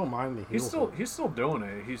 I mean, I don't mind the heel. He's still doing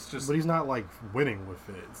it. He's just... But he's not, like, winning with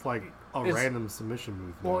it. It's like a random submission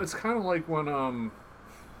move. Well, it's kind of like when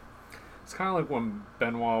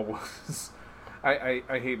Benoit was... I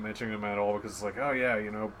hate mentioning him at all because it's like, oh yeah,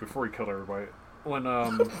 you know, before he killed everybody. When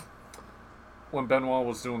Benoit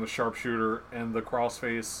was doing the sharpshooter and the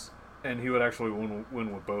crossface, and he would actually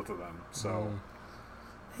win with both of them. So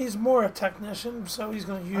he's more a technician, so he's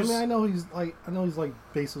going to use... I mean, I know he's like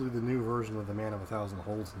basically the new version of the Man of 1,000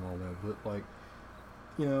 Holds and all that, but like,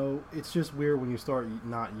 you know, it's just weird when you start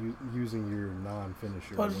not using your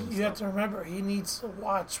non-finisher. But you have to remember, he needs to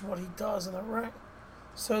watch what he does in the ring.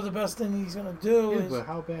 So the best thing he's going to do is... but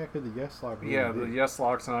how bad could the yes lock be? Yeah, the yes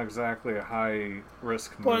lock's not exactly a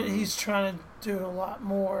high-risk move. But he's trying to do a lot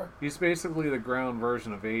more. He's basically the ground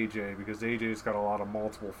version of AJ, because AJ's got a lot of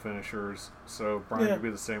multiple finishers, so Bryan could be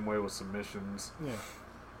the same way with submissions.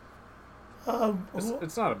 Yeah.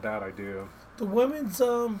 It's not a bad idea. The women's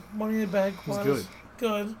Money in the Bank was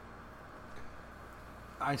good.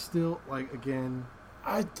 I still, like, again...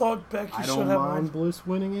 I thought Becky should have I don't mind won. Bliss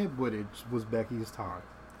winning it, but it was Becky's time.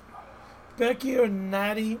 Becky or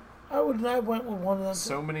Natty, I went with one of them.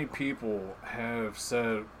 So many people have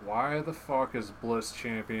said, why the fuck is Bliss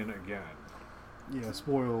champion again? Yeah,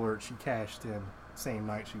 spoiler alert, she cashed in same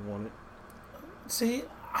night she won it. See,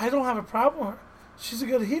 I don't have a problem with her. She's a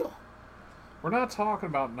good heel. We're not talking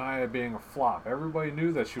about Nia being a flop. Everybody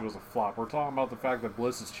knew that she was a flop. We're talking about the fact that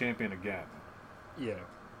Bliss is champion again. Yeah.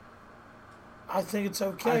 I think it's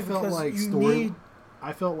okay I felt because like you need...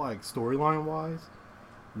 I felt like storyline wise,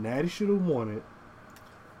 Natty should have won it,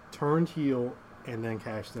 turned heel, and then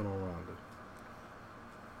cashed in on Ronda.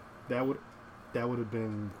 That would have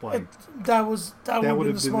been like That would have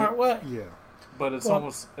been the smart way. Yeah. But it's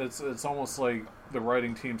almost like the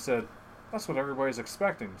writing team said, that's what everybody's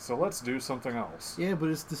expecting, so let's do something else. Yeah, but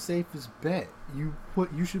it's the safest bet. You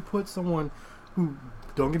should put someone who,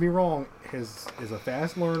 don't get me wrong, is a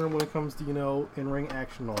fast learner when it comes to, in-ring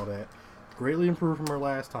action and all that. Greatly improved from her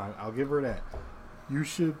last time. I'll give her that. You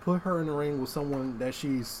should put her in the ring with someone that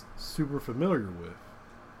she's super familiar with,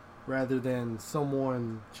 rather than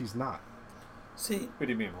someone she's not. See, What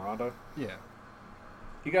do you mean, Ronda? Yeah.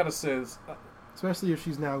 You gotta say, Especially if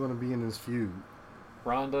she's now going to be in this feud.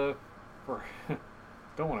 Ronda,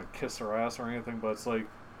 don't want to kiss her ass or anything, but it's like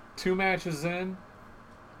 2 matches in,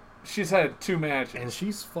 she's had 2 matches. And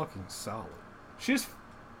she's fucking solid. She's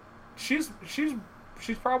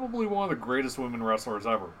probably one of the greatest women wrestlers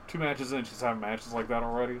ever. 2 matches in, she's having matches like that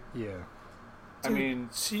already. Yeah. I dude, mean,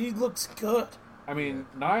 she looks good. I mean,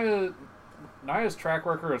 Nia's track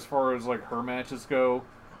record as far as like her matches go,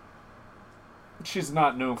 she's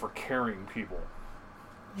not known for carrying people.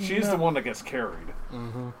 She's the one that gets carried.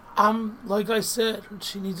 Mm-hmm. Like I said,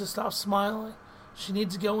 she needs to stop smiling. She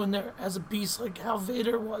needs to go in there as a beast like how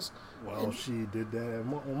Vader was. Well, And, she did that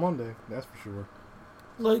on Monday, that's for sure.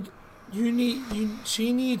 like,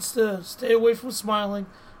 she needs to stay away from smiling,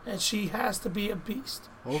 and she has to be a beast.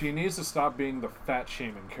 She needs to stop being the fat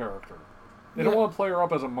shaming character. They Yeah. don't want to play her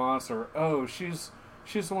up as a monster. Oh, she's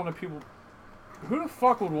the one that people. Who the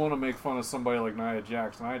fuck would want to make fun of somebody like Nia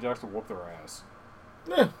Jax? Nia Jax would whoop their ass.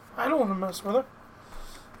 Yeah, I don't want to mess with her.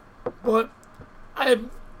 But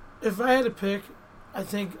if I had to pick, I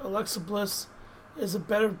think Alexa Bliss is a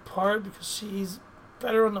better part because she's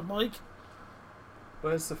better on the mic.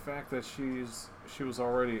 But it's the fact that she was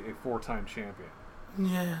already a 4-time champion.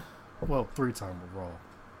 Yeah. Well, 3-time with Raw.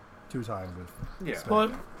 2-time with Yeah.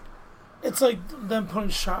 But it's like them putting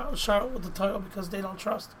Charlotte with the title because they don't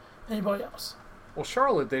trust anybody else. Well,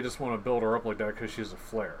 Charlotte, they just want to build her up like that because she's a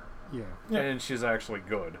Flair. Yeah. Yeah. And she's actually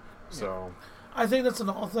good. So, I think that's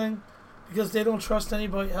another thing because they don't trust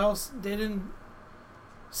anybody else. They didn't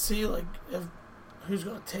see like if who's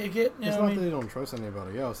going to take it. You It's know not what I that mean? they don't trust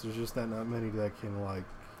anybody else. There's just that not many that can, like,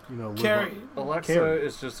 live Carry. up. Alexa Carry.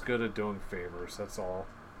 is just good at doing favors. That's all.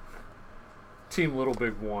 Team Little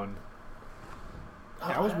Big won.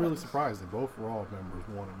 I was really surprised that both Raw members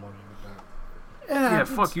wanted Money in the Bank. It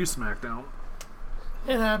happens. you, SmackDown.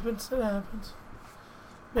 It happens. It happens.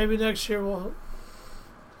 Maybe next year we'll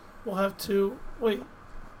have 2. Wait.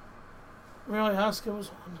 Really, Asuka was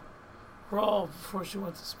on Raw before she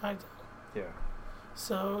went to SmackDown. Yeah.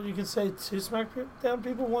 So you can say 2 SmackDown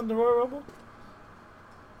people won the Royal Rumble.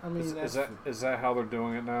 I mean, Is that how they're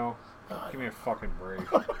doing it now? Uh, Give me a fucking break.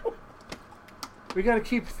 We got to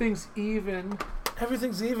keep things even.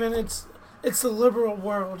 Everything's even. It's the liberal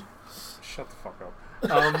world. Shut the fuck up.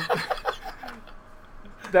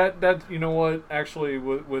 That you know what? Actually,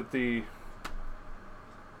 with the,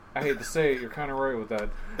 I hate to say it, you're kind of right with that.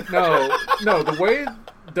 No, the way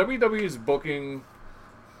WWE is booking,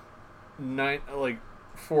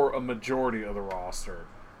 for a majority of the roster,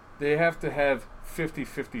 they have to have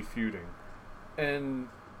 50-50 feuding, and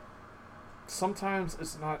sometimes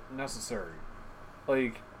it's not necessary.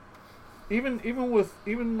 Like, even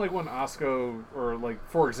like when Asuka, or like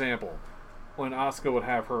for example, when Asuka would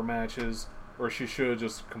have her matches, or she should have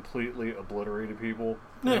just completely obliterated people.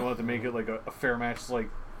 Yeah. They wanted to make it like a fair match. It's like,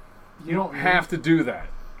 you don't have to do that.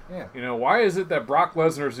 Yeah. Why is it that Brock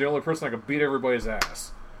Lesnar is the only person that can beat everybody's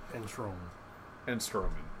ass? And Strowman. And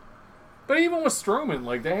Strowman. But even with Strowman,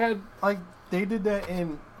 like, they had... Like, they did that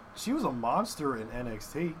she was a monster in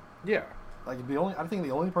NXT. Yeah. Like, I think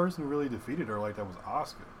the only person who really defeated her like that was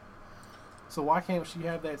Asuka. So why can't she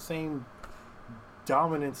have that same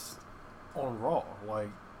dominance on Raw? Like,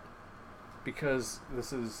 Because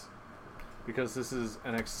this is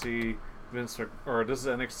NXT this is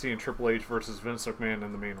NXT and Triple H versus Vince McMahon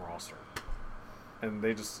in the main roster, and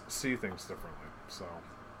they just see things differently. So,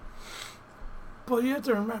 But you have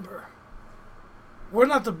to remember, we're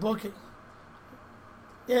not the booking.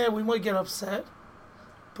 Yeah, we might get upset,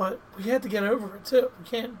 but we have to get over it too. We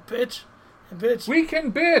can't bitch And bitch. We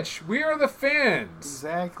can bitch. We are the fans.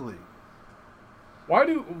 Exactly. Why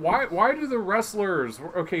do the wrestlers?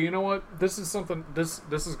 Okay, you know what? This is something. This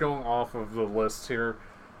is going off of the list here,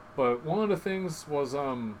 but one of the things was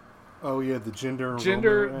Oh yeah, the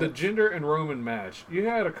Jinder and Roman match. You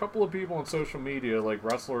had a couple of people on social media, like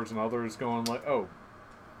wrestlers and others, going like, "Oh,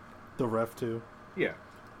 the ref too." yeah,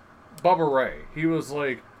 Bubba Ray." He was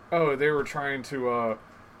like, "Oh, they were trying to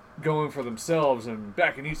go in for themselves, and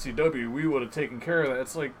back in ECW, we would have taken care of that."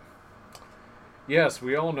 It's like. Yes,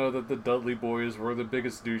 we all know that the Dudley Boys were the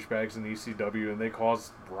biggest douchebags in ECW, and they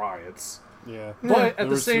caused riots. Yeah. But at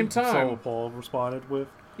the same time... Solo Paul responded with...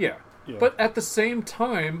 Yeah. But at the same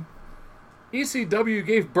time, ECW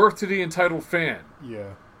gave birth to the entitled fan.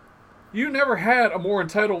 Yeah. You never had a more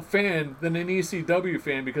entitled fan than an ECW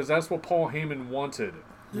fan, because that's what Paul Heyman wanted.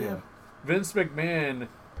 Yeah. Vince McMahon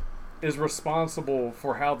is responsible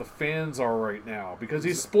for how the fans are right now, because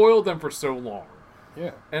he spoiled them for so long.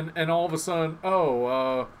 Yeah. And all of a sudden,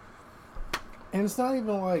 and it's not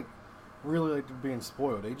even like really like they're being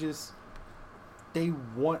spoiled. They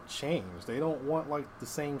want change. They don't want like the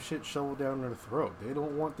same shit shoved down their throat. They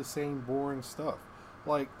don't want the same boring stuff.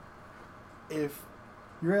 Like if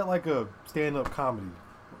you're at like a stand-up comedy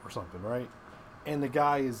or something, right? And the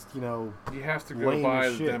guy is, you have to go by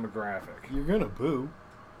the demographic. You're gonna boo.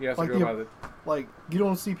 You have to go by the... Like, you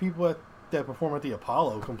don't see people that perform at the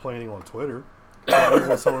Apollo complaining on Twitter.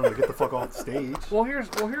 Want someone to get the fuck off the stage. Well, here's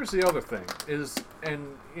the other thing is,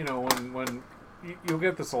 and when you'll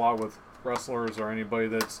get this a lot with wrestlers or anybody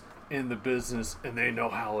that's in the business and they know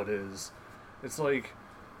how it is. It's like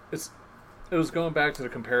it was going back to the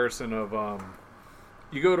comparison of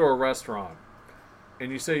you go to a restaurant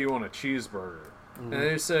and you say you want a cheeseburger, and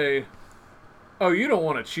they say, "Oh, you don't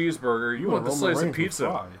want a cheeseburger. You want the slice of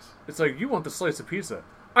pizza." It's like, you want the slice of pizza.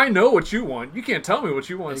 I know what you want. You can't tell me what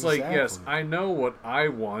you want. It's like, yes, I know what I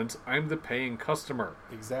want. I'm the paying customer.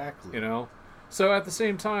 Exactly. So at the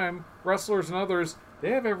same time, wrestlers and others,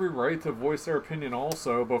 they have every right to voice their opinion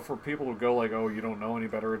also, but for people to go like, "Oh, you don't know any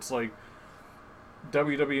better," it's like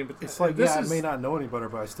WWE. It's like, I may not know any better,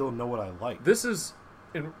 but I still know what I like. This is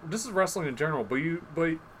wrestling in general, but you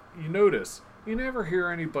notice you never hear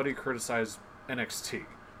anybody criticize NXT.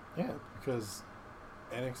 Yeah, because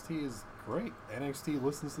NXT is great. NXT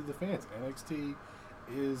listens to the fans. NXT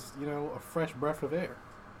is, a fresh breath of air.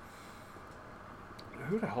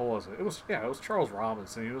 Who the hell was it? It was Charles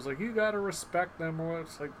Robinson. He was like, "You gotta respect them," or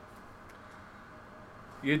it's like,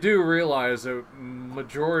 you do realize that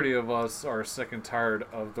majority of us are sick and tired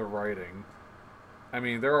of the writing. I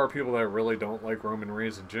mean, there are people that really don't like Roman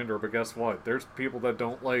Reigns and Jinder, but guess what? There's people that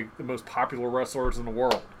don't like the most popular wrestlers in the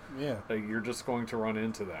world. Yeah. Like, you're just going to run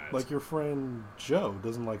into that. Like your friend Joe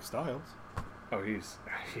doesn't like Styles. Oh, he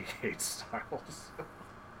hates Styles.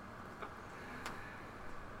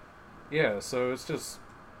 Yeah, so it's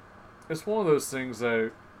one of those things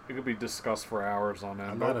that it could be discussed for hours on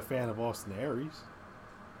end. I'm not a fan of Austin Aries.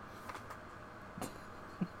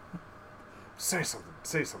 Say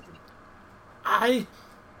something. I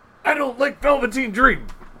don't like Velveteen Dream.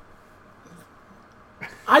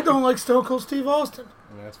 I don't like Stone Cold Steve Austin.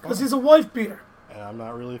 That's fine. Because he's a wife beater. And I'm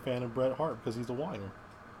not really a fan of Bret Hart because he's a whiner.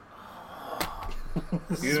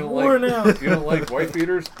 You don't like wife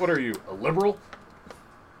beaters? What are you, a liberal?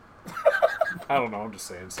 I don't know, I'm just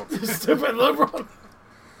saying something. Stupid liberal.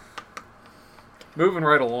 Moving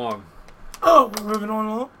right along. Oh, we're moving on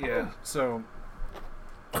along? Yeah, so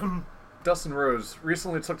Dustin Rhodes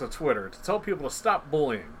recently took to Twitter to tell people to stop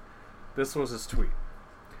bullying. This was his tweet.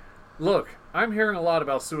 "Look, I'm hearing a lot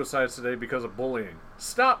about suicides today because of bullying.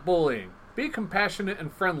 Stop bullying. Be compassionate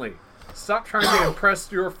and friendly. Stop trying to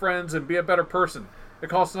impress your friends and be a better person. It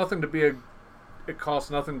costs nothing to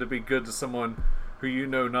be good to someone who you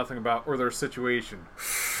know nothing about or their situation.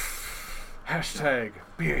 Hashtag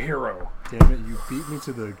be a hero." Damn it, you beat me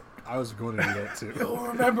to the... I was going to do that too. You'll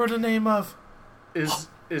remember the name of... Is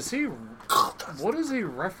he... What is he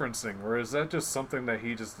referencing? Or is that just something that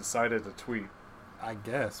he just decided to tweet? I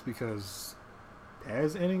guess, because...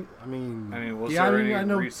 was there any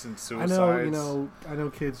recent suicides? I know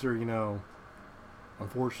kids are,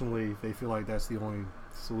 unfortunately, they feel like that's the only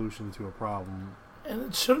solution to a problem. And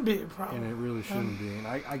it shouldn't be a problem. And it really shouldn't be. And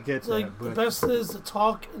I get like, that, but... the best is to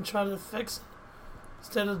talk and try to fix it.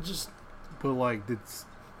 Instead of just... But, like,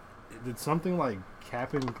 did something, like,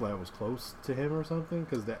 happen that was close to him or something?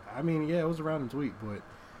 Because, it was a random tweet, but,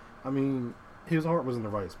 his heart was in the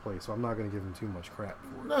right place, so I'm not going to give him too much crap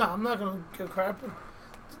for it. No, I'm not going to give crap.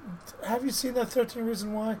 Have you seen that 13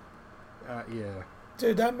 Reasons Why? Yeah.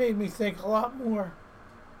 Dude, that made me think a lot more.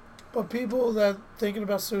 But people that thinking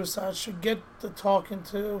about suicide should get to talking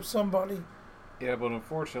to somebody Yeah, but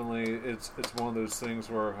unfortunately, it's one of those things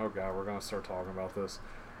where, oh god, we're gonna start talking about this.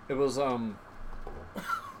 It was the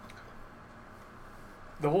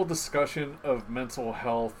whole discussion of mental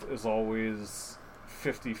health is always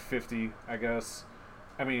 50-50, I guess.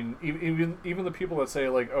 I mean, even the people that say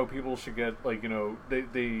like, oh, people should get like, you know,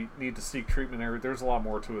 they need to seek treatment. There's a lot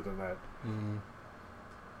more to it than that. Mm-hmm.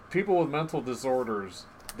 People with mental disorders,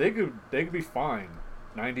 they could be fine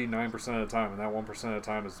 99% of the time, and that 1% of the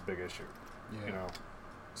time is a big issue. Yeah. You know,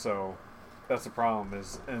 so that's the problem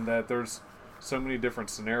and that there's so many different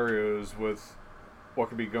scenarios with what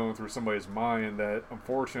could be going through somebody's mind that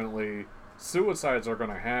unfortunately suicides are going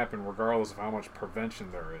to happen regardless of how much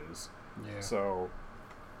prevention there is. Yeah. So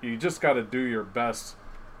you just got to do your best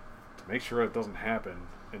to make sure it doesn't happen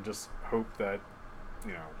and just hope that,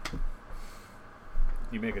 you know,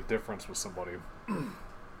 you make a difference with somebody.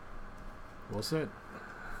 Well said.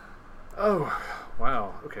 Oh,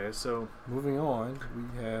 wow. Okay, so Moving on,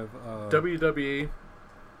 we have WWE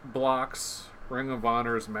blocks Ring of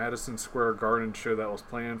Honor's Madison Square Garden show that was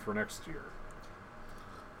planned for next year.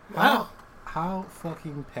 Wow. How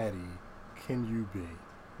fucking petty can you be?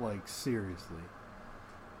 Like, seriously.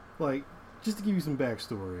 Like, just to give you some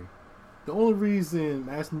backstory, the only reason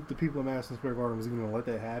the people in Madison Square Garden was even going to let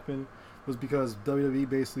that happen was because WWE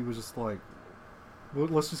basically was just like, well,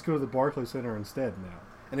 let's just go to the Barclays Center instead now.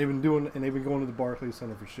 And they've been going to the Barclays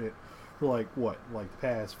Center for shit for like what, like the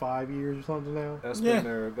past 5 years or something now. That's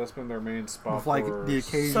been their main spot With like for the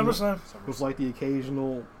occasional, SummerSlam. with like the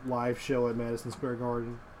occasional live show at Madison Square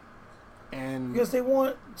Garden, and Because they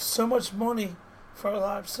want so much money for a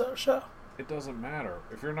live show. It doesn't matter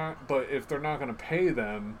if you're not, but if they're not going to pay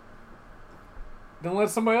them, then let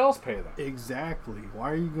somebody else pay them. exactly,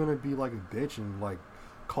 why are you gonna be like a bitch and like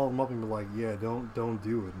call them up and be like, yeah, don't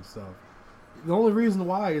do it and stuff? The only reason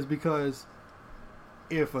why is because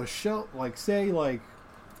if a show, like say like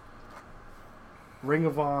Ring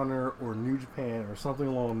of Honor or New Japan or something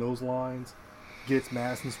along those lines, gets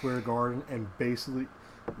Madison Square Garden, and basically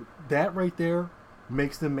that right there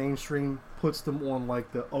makes them mainstream, puts them on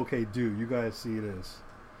like the, okay, dude, you guys see this.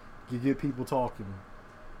 You get people talking,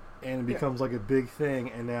 and it becomes like a big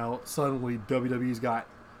thing, and now suddenly WWE's got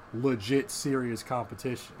legit serious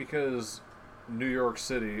competition. Because New York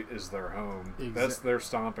City is their home. That's their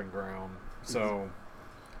stomping ground. So,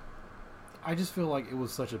 I just feel like it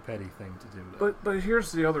was such a petty thing to do. Though. but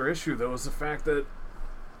here's the other issue though, is the fact that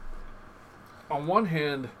on one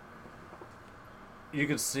hand, you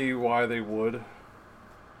can see why they would.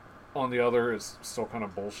 On the other, it's still kind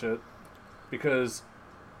of bullshit, because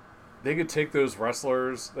they could take those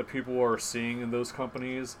wrestlers that people are seeing in those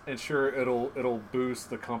companies, and sure, it'll boost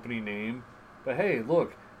the company name, but hey,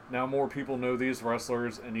 look, now more people know these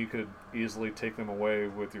wrestlers, and you could easily take them away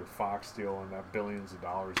with your Fox deal and that billions of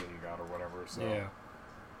dollars that you got or whatever. So Yeah.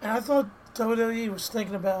 And I thought WWE was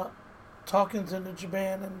thinking about talking to New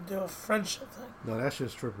Japan and do a friendship thing. No, that's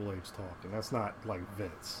just Triple H talking. That's not like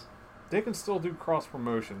Vince. they can still do cross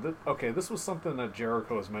promotion. Okay, this was something that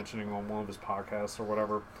Jericho was mentioning on one of his podcasts or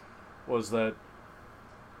whatever, was that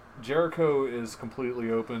Jericho is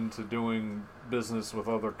completely open to doing business with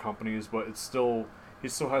other companies, but he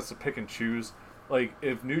still has to pick and choose. Like,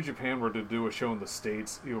 if New Japan were to do a show in the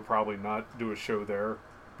States, he would probably not do a show there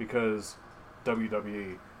because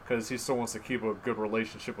WWE, because he still wants to keep a good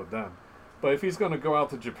relationship with them. But if he's going to go out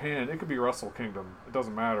to Japan, it could be Wrestle Kingdom. It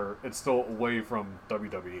doesn't matter. It's still away from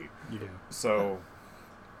WWE. Yeah. So,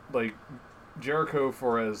 like, Jericho,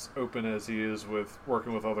 for as open as he is with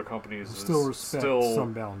working with other companies, Still is respect still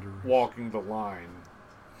some boundaries. walking the line.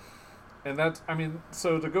 And that's, I mean,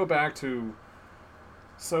 so to go back to,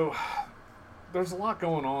 so there's a lot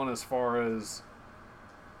going on as far as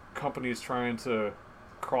companies trying to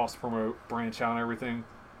cross-promote, branch out and everything,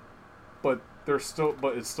 but it's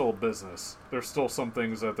still a business. There's still some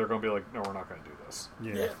things that they're going to be like, no, we're not going to do this.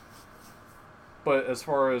 Yeah. But as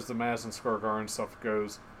far as the Madison Square Garden stuff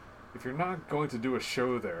goes, if you're not going to do a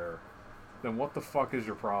show there, then what the fuck is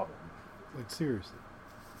your problem? Like, seriously.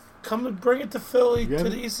 Come and bring it to Philly, Yeah. to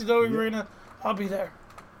the ECW arena. I'll be there.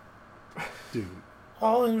 Dude.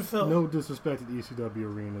 All in Philly. No disrespect to the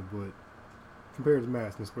ECW arena, but compared to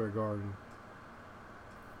Madison Square Garden,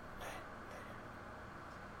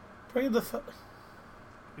 Bring it to Philly.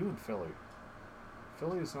 Even Philly.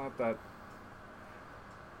 Philly is not that.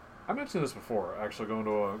 I mentioned this before. Actually, going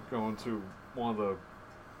to one of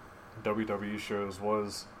the WWE shows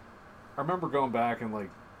was. I remember going back and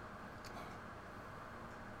like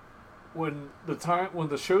when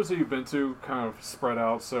the shows that you've been to kind of spread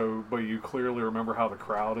out. So, but you clearly remember how the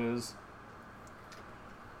crowd is.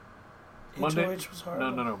 HOH was hard.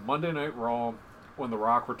 No. Monday Night Raw, when The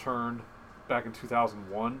Rock returned, back in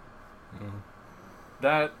 2001, Mhm.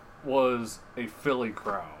 that was a Philly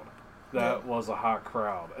crowd. That was a hot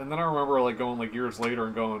crowd. And then I remember like going like years later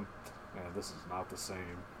and going, man, this is not the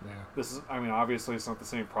same. Yeah. This is, I mean, obviously it's not the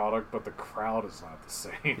same product, but the crowd is not the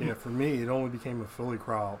same. Yeah, for me, it only became a Philly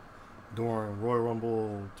crowd during Royal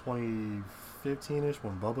Rumble 2015-ish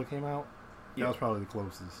when Bubba came out. That was probably the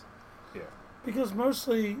closest. Yeah. Because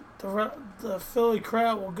mostly the Philly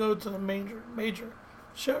crowd will go to the major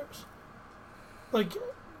shows. Like,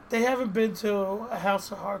 they haven't been to a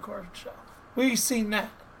House of Hardcore show. We've seen that.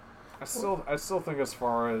 I still think as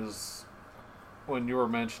far as when you were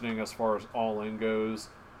mentioning as far as All In goes,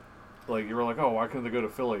 like you were like, oh, why couldn't they go to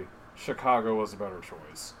Philly? Chicago was a better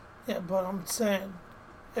choice. Yeah, but I'm saying,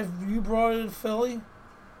 if you brought it to Philly,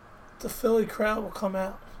 the Philly crowd will come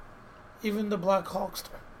out. Even the Black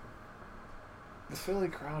Hawkster. The Philly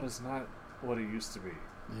crowd is not what it used to be.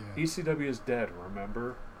 Yeah. ECW is dead,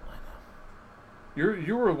 remember?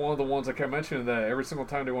 You were one of the ones that kept mentioning that every single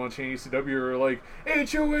time they want to change ECW, you were like,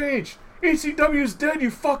 HOH! ECW's dead,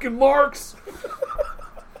 you fucking marks!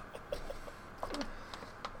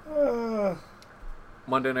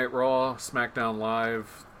 Monday Night Raw, SmackDown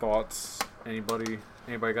Live, thoughts? Anybody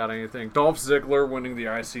got anything? Dolph Ziggler winning the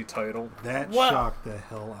IC title. That shocked the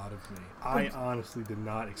hell out of me. I honestly did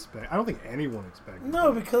not expect. I don't think anyone expected.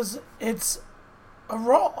 No, because it's a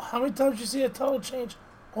Raw. How many times you see a title change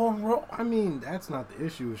on Raw? I mean, that's not the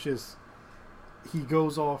issue. It's just he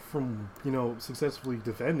goes off from, successfully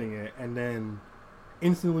defending it and then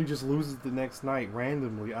instantly just loses the next night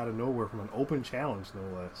randomly out of nowhere from an open challenge,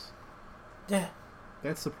 no less. Yeah.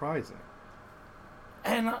 That's surprising.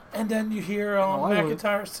 And then you hear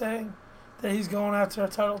McIntyre saying that he's going after a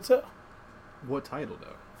title too. What title,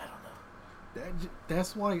 though? I don't know.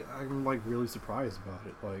 That's why I'm really surprised about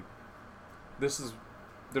it.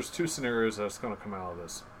 There's two scenarios that's going to come out of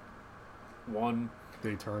this. One,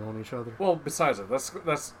 they turn on each other. Well, besides it,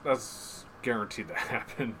 that's guaranteed to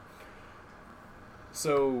happen.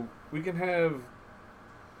 So we can have.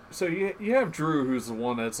 So you have Drew, who's the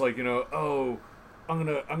one that's like, oh, I'm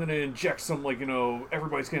gonna inject some,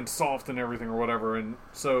 everybody's getting soft and everything or whatever, and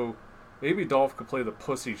so maybe Dolph could play the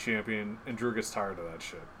pussy champion and Drew gets tired of that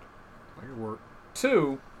shit. That could work.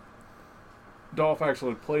 Two, Dolph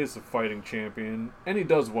actually plays the fighting champion, and he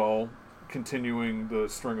does well, continuing the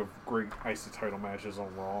string of great IC title matches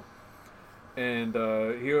on Raw. And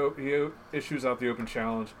he issues out the open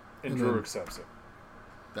challenge, and Drew accepts it.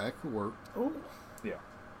 That could work. Ooh. Yeah.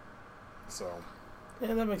 So.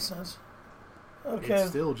 Yeah, that makes sense. Okay. It's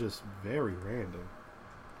still just very random.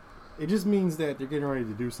 It just means that they're getting ready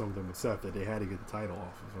to do something with Seth that they had to get the title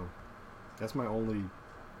off of him. That's my only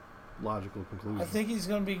logical conclusion. I think he's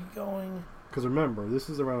going to be going... Because remember, this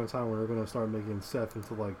is around the time where they're going to start making Seth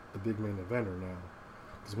into, the big main eventer now.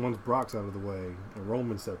 Because once Brock's out of the way and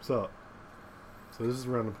Roman steps up. So this is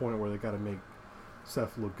around the point where they got to make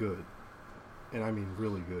Seth look good. And I mean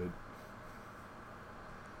really good.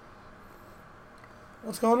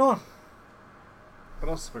 What's going on? What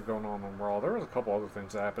else has been going on Raw? There was a couple other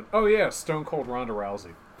things that happened. Oh, yeah, Stone Cold Ronda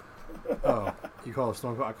Rousey. Oh, you call her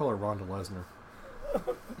Stone Cold? I call her Ronda Lesnar.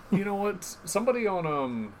 You know what? Somebody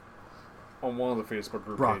on one of the Facebook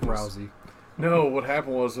group Brock pages. Rousey. No, what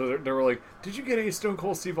happened was they were like, did you get any Stone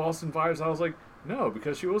Cold Steve Austin vibes? I was like, no,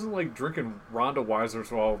 because she wasn't drinking Ronda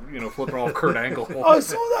Weisers while, flipping off Kurt Angle. Oh, I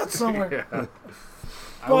saw that somewhere. Yeah.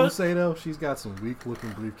 I would say, though, she's got some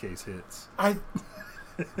weak-looking briefcase hits.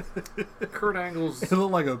 Kurt Angle's... It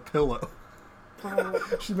looked like a pillow.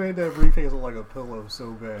 She made that briefcase look like a pillow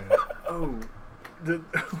so bad. Oh.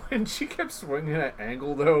 When she kept swinging at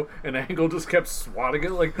Angle, though, and Angle just kept swatting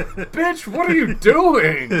it, like, bitch, what are you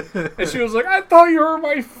doing? And she was like, I thought you were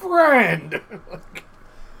my friend.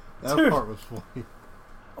 That part was funny.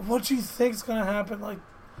 What do you think's going to happen?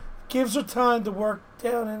 Gives her time to work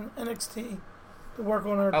down in NXT, to work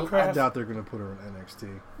on her craft. I doubt they're going to put her in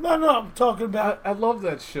NXT. No, I'm talking about... I love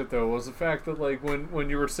that shit, though, was the fact that,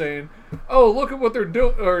 when you were saying, oh, look at what they're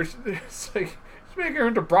doing, or it's like... Making her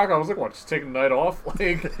into Brock, I was like, what, she's taking the night off?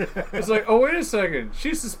 It's like, oh, wait a second.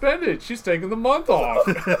 She's suspended. She's taking the month off.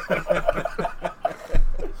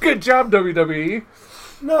 Good job, WWE.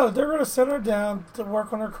 No, they're going to set her down to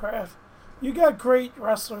work on her craft. You got great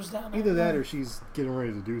wrestlers down there. Either that or she's getting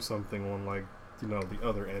ready to do something on, the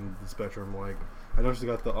other end of the spectrum. I know she's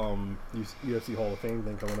got the UFC Hall of Fame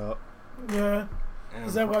thing coming up. Yeah.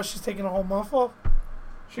 Is that why she's taking a whole month off?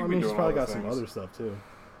 She's probably got some other stuff, too.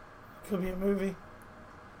 Could be a movie.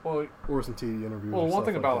 Well, or some TV interviews. Well, one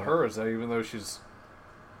thing about her is that even though she's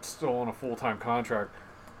still on a full-time contract,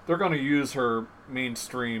 they're going to use her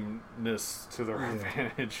mainstreamness to their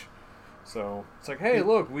advantage. So it's like, hey,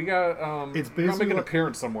 look, we got It's we're gonna make an like-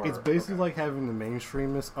 appearance somewhere. It's basically Okay. like having the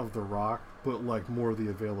mainstreamness of The Rock, but like more of the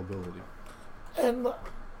availability. And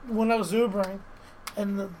when I was Ubering,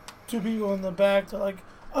 and the two people in the back, they're like,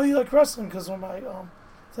 "Oh, you like wrestling?" Because when my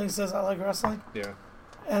thing says I like wrestling, Yeah.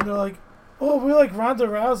 and they're like, "Oh, we like Ronda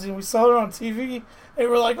Rousey, and we saw her on TV," and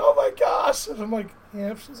we're like, "Oh my gosh!" And I'm like,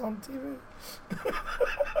 "Yeah, she's on TV."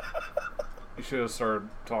 You should have started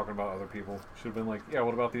talking about other people. Should have been like, yeah,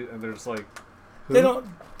 what about the? And they're just like, Who? They don't.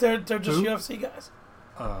 They're just Who? UFC guys,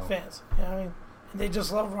 Oh. fans. You know what I mean? And they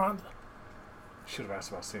just love Ronda. should have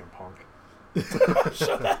asked about CM Punk.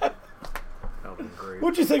 Shut up. That would have been great.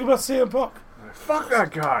 What'd you think about CM Punk? Fuck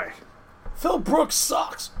that guy. Phil Brooks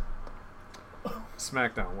sucks.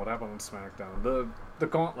 SmackDown. What happened on SmackDown? The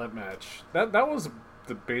Gauntlet match. That was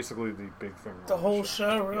basically the big thing. The on whole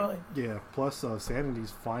show, really. Yeah. Plus,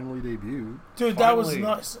 Sanity's finally debuted. Dude, that was Finally.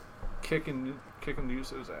 nice. Kicking the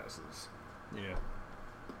Usos' asses. Yeah.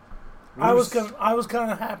 I was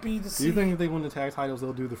kind of happy to see. Do you think if they win the tag titles,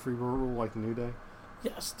 they'll do the Freebird rule like the New Day?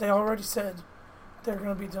 Yes, they already said they're going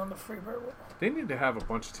to be doing the Freebird rule. They need to have a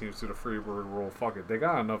bunch of teams do the Freebird rule. Fuck it. They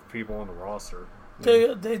got enough people on the roster. They The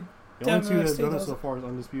only two definitely that have done it does so it. far is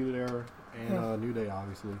Undisputed Era and Yeah. New Day,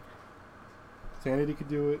 obviously. Sanity could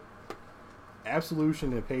do it.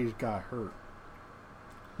 Absolution and Paige got hurt.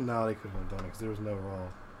 No, they couldn't have done it because there was no Raw,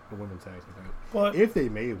 the women's tag team title. But If they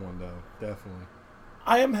made one, though, definitely.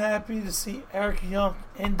 I am happy to see Eric Young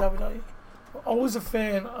in WWE. Always a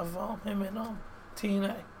fan of him in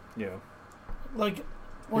TNA. Yeah. Like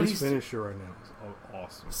when His he's finisher right now is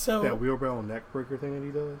awesome. so That wheelbarrow neck breaker thing that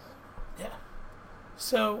he does. yeah.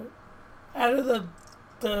 So out of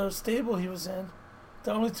the stable he was in,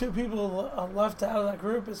 the only two people left out of that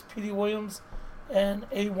group is Petey Williams and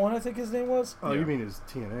A1, I think his name was. Oh, Yeah. you mean his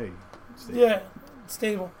TNA? Yeah,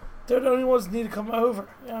 stable. They're the only ones that need to come over.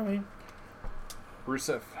 You know what I mean?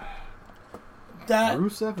 Rusev. That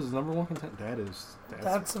Rusev is the number one contender.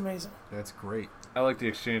 that's amazing. That's great. I like the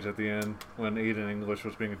exchange at the end when Aiden English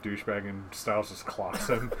was being a douchebag and Styles just clocks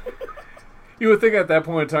him. You would think at that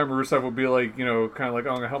point in time Rusev would be like, you know, kind of like, oh,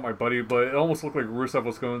 I'm going to help my buddy, but it almost looked like Rusev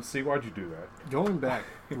was going, see, why'd you do that? Going back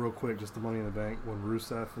real quick, just the Money in the Bank when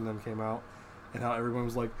Rusev and them came out, and how everyone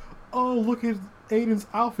was like, "Oh, look at Aiden's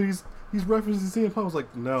outfit. He's referencing CM Punk." I was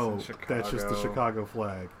like, "No, It's in that's just the Chicago. Chicago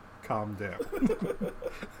flag. Calm down."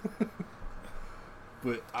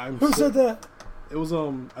 But Who said that? It was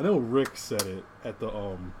I know Rick said it at the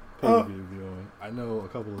pay-per-view viewing. I know a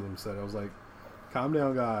couple of them said it. I was like, "Calm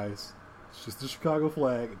down, guys. It's just the Chicago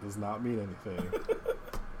flag. It does not mean anything."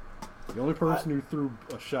 The only person who threw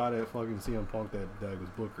a shot at fucking CM Punk that day was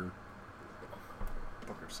Booker.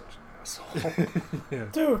 Booker's such an asshole. Yeah.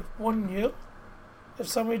 Dude, wouldn't you? If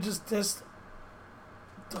somebody just dissed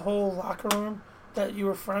the whole locker room that you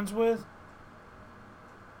were friends with,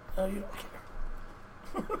 no, you don't care.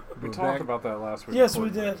 We But talked back- about that last week. Yes, before we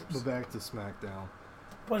the did. games. But back to SmackDown.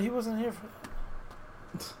 But he wasn't here for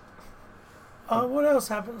that. What else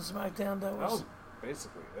happened to SmackDown that That was... was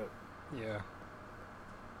basically it. Yeah.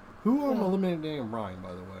 Who Yeah. eliminated Daniel Bryan,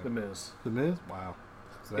 by the way? The Miz. The Miz? Wow.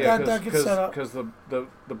 So Yeah, That gets set up. because the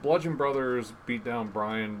Bludgeon Brothers beat down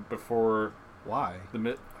Bryan before why? the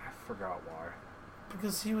Miz. I forgot why.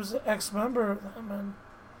 Because he was an ex-member of them, and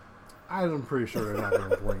I'm pretty sure they're not going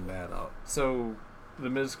to bring that up. So the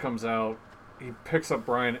Miz comes out. He picks up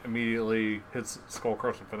Bryan immediately, hits Skull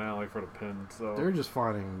Crushing Finale for the pin. So They're just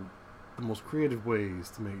finding the most creative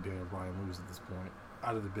ways to make Daniel Bryan lose at this point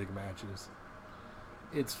out of the big matches.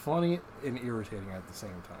 It's funny and irritating at the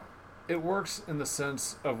same time. it works in the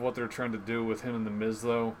sense of what they're trying to do with him and the Miz,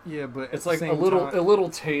 though. Yeah, but It's like a little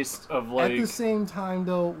taste of like. At the same time,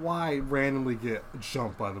 though, why randomly get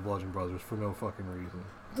jumped by the Bludgeon Brothers for no fucking reason?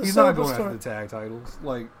 The He's not simple going after story. the tag titles.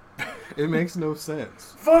 Like, it makes no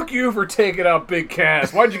sense. Fuck you for taking out Big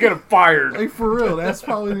Cass. Why'd you get him fired? Like, for real, that's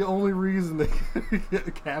probably the only reason they get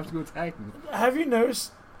the Caps to go attack him. Have you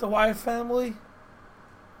noticed the Wyatt family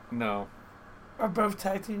No. are both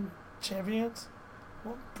tag team champions?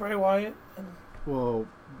 Well, Bray Wyatt and Well,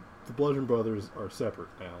 the Bludgeon Brothers are separate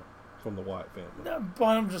now from the Wyatt family. no, but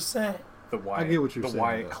I'm just saying. The Wyatt, get what you're the saying,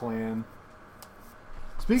 Wyatt though. clan.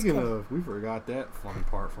 Speaking of, we forgot that funny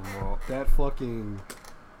part from Raw. That fucking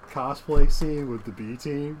cosplay scene with the B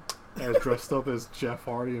team as dressed up as Jeff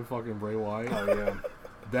Hardy and fucking Bray Wyatt. Oh yeah.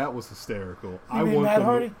 That was hysterical. You mean Matt them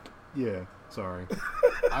Hardy? To, yeah, sorry.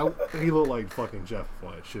 He looked like fucking Jeff if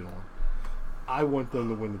I had shit on. I want them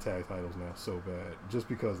to win the tag titles now so bad, just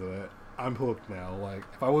because of that. I'm hooked now. Like,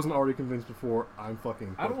 if I wasn't already convinced before, I'm fucking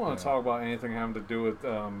hooked I don't want now. to talk about anything having to do with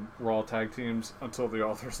Raw tag teams until the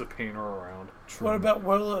authors of pain are around. True. What about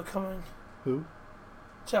Willow coming? Who?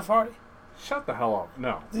 Jeff Hardy. Shut the hell up.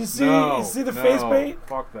 No. Do you see the face paint?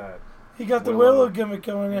 Fuck that. He got the Willow gimmick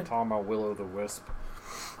going You're in. talking about Willow the Wisp.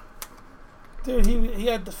 Dude, he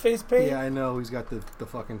had the face paint. Yeah, I know he's got the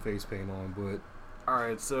fucking face paint on, but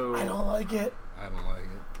Alright, so... I don't like it. I don't like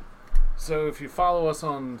it. So if you follow us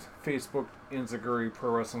on Facebook, Inzaguri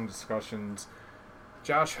Pro Wrestling Discussions,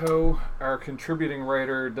 Josh Ho, our contributing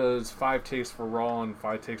writer, does 5 takes for Raw and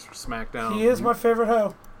 5 takes for SmackDown. He is my favorite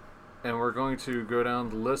hoe. And we're going to go down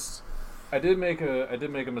the list. I did make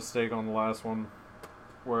a mistake on the last one,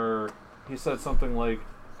 where he said something like,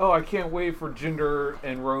 "Oh, I can't wait for Jinder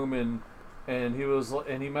and Roman," and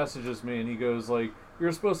he messages me and he goes like,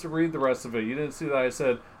 "You're supposed to read the rest of it. You didn't see that I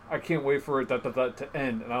said I can't wait for it to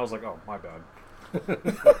end," and I was like, "Oh, my bad,"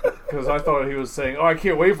 because I thought he was saying, "Oh, I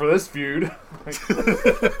can't wait for this feud."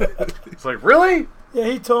 It's like, really? Yeah,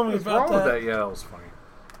 he told me What's about wrong with that. that? Yeah, that was funny.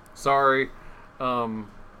 Sorry.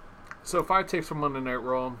 So 5 takes from Monday Night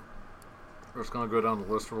Raw. We're just gonna go down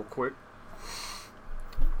the list real quick.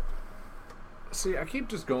 See, I keep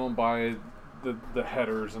just going by the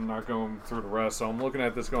headers and not going through the rest. So I'm looking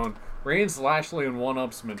at this going, Reigns, Lashley, and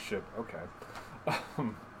one-upsmanship. Okay.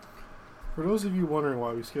 For those of you wondering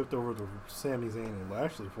why we skipped over the Sami Zayn and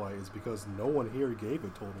Lashley fight, is because no one here gave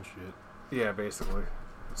it total shit. Yeah, basically.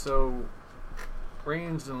 So,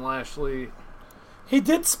 Reigns and Lashley. He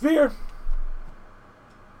did spear.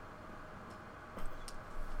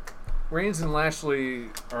 Reigns and Lashley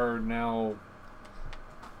are now,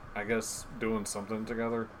 I guess, doing something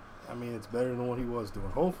together. I mean, it's better than what he was doing.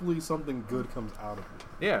 Hopefully something good comes out of it.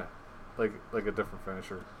 Yeah. Like a different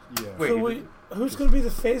finisher. Yeah. Wait, So who's going to be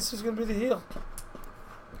the face? Who's going to be the heel?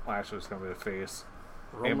 Lashley's going to be the face.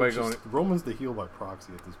 Roman's the heel by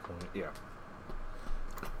proxy at this point. Yeah.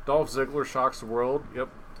 Dolph Ziggler shocks the world. Yep,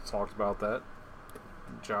 talked about that.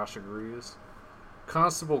 Josh agrees.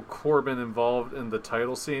 Constable Corbin involved in the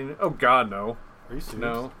title scene. Oh, God, no. Are you serious?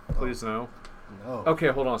 No. Please, no. No. Okay,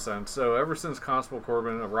 hold on a second. So, ever since Constable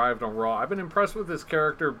Corbin arrived on Raw, I've been impressed with his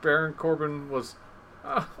character. Baron Corbin was...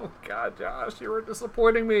 Oh, God, Josh, you were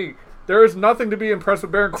disappointing me. There is nothing to be impressed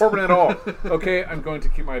with Baron Corbin at all. Okay, I'm going to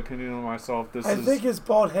keep my opinion on myself. I think his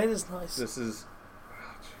bald head is nice. This is...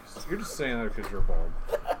 Oh, jeez. You're just saying that because you're bald.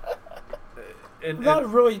 Not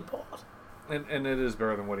really bald. And it is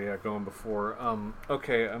better than what he had going before.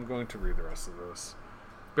 Okay, I'm going to read the rest of this.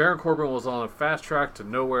 Baron Corbin was on a fast track to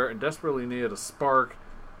nowhere and desperately needed a spark.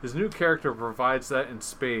 His new character provides that in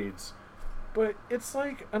spades. But it's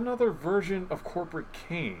like another version of Corporate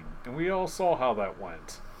Kane, and we all saw how that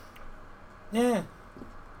went. Yeah.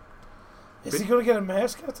 Is he going to get a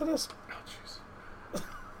mask after this? Oh, jeez.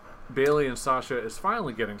 Bayley and Sasha is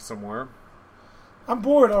finally getting somewhere. I'm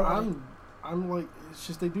bored already. I'm like, it's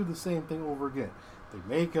just they do the same thing over again. They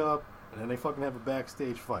make up, and then they fucking have a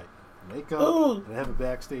backstage fight. Make up, and have a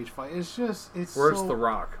backstage fight. It's just, it's Where's so... The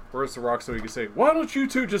Rock? Where's The Rock so he can say, why don't you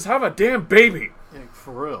two just have a damn baby? Yeah,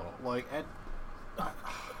 for real. Like,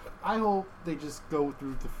 I hope they just go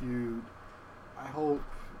through the feud. I hope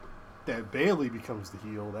that Bayley becomes the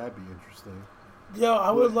heel. That'd be interesting. Yo, I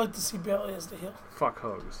would like to see Bayley as the heel. Fuck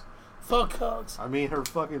hugs. Fuck hugs. I mean, her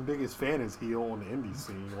fucking biggest fan is heel on the indie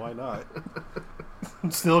scene. Why not? I'm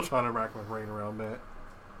still trying to rack my brain around that.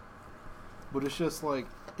 But it's just like,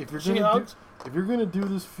 if you're gonna do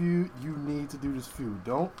this feud, you need to do this feud.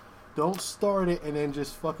 Don't start it and then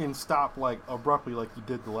just fucking stop like abruptly like you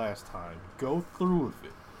did the last time. Go through with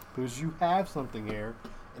it because you have something here,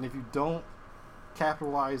 and if you don't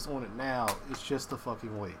capitalize on it now, it's just a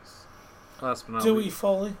fucking waste. Last but not Dewey least,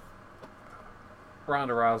 Foley.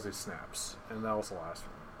 Ronda Rousey snaps, and that was the last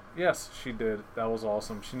one. Yes, she did. That was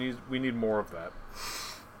awesome. We need more of that.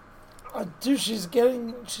 Dude, she's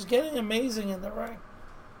getting amazing in the ring.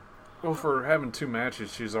 Well, for having 2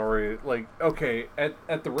 matches, she's already like, okay,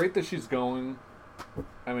 at the rate that she's going,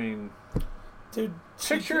 I mean, dude,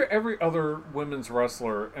 picture every other women's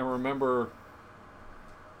wrestler and remember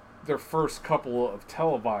their first couple of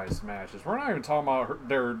televised matches. We're not even talking about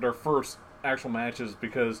their first actual matches,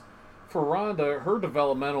 because for Ronda, her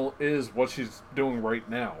developmental is what she's doing right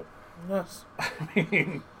now. Yes. I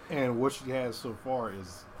mean, and what she has so far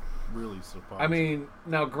is really surprising. I mean,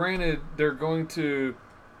 now granted, they're going to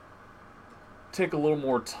take a little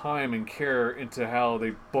more time and care into how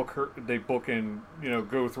they book and,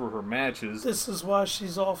 go through her matches. This is why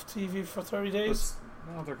she's off TV for 30 days.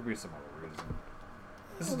 Well, there could be some other reason.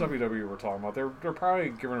 This is WWE we're talking about. They're probably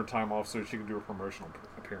giving her time off so she can do her promotional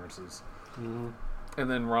appearances. Mm-hmm. And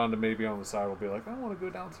then Ronda maybe on the side will be like, I want to go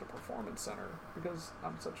down to the Performance Center because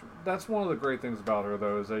I'm such a... That's one of the great things about her,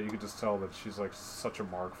 though, is that you can just tell that she's like such a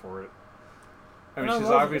mark for it. I mean, And I she's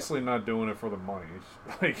love it. obviously not doing it for the money.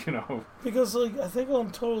 Like, you know, Because, like, I think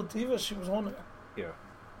on Total Divas she was on there. yeah.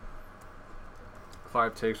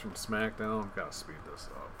 5 takes from SmackDown. Gotta speed this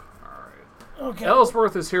up. Alright. Okay.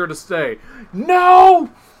 Ellsworth is here to stay. No!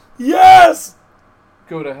 Yes!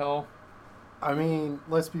 Go to hell. I mean,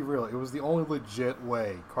 let's be real. It was the only legit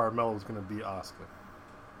way Carmella was going to beat Asuka.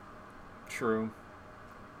 True.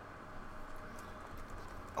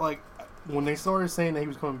 Like, when they started saying that he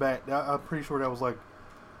was coming back, I'm pretty sure that was like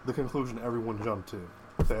the conclusion everyone jumped to.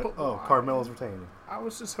 That, But oh, why? Carmella's retaining. I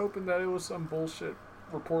was just hoping that it was some bullshit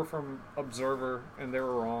report from Observer, and they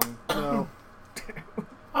were wrong. No,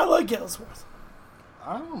 I like Ellsworth.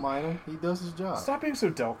 I don't mind him. He does his job. Stop being so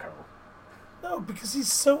Delco. No, because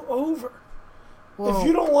he's so over. Well, If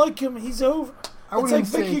you don't like him, he's over. I It's like wouldn't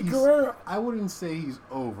say Vicky he's- Guerrero. I wouldn't say he's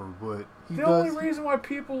over, but he The does. only reason why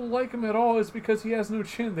people like him at all is because he has no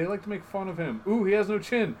chin. They like to make fun of him. Ooh, he has no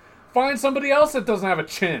chin. Find somebody else that doesn't have a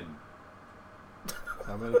chin.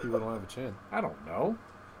 How many people don't have a chin? I don't know.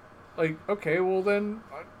 Like, okay, well then,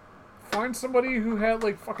 find somebody who had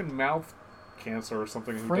like fucking mouth cancer or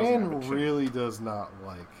something. Who doesn't have a Fran chin. really does not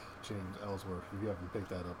like James Ellsworth. If you haven't picked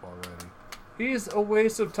that up already. He's a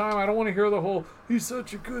waste of time. I don't want to hear the whole, he's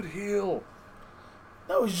such a good heel.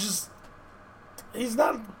 No, he's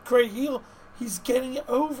not a great heel. He's getting it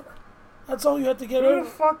over. That's all you have to get Who the over.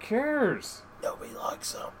 fuck cares? Nobody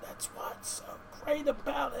likes him. That's what's so great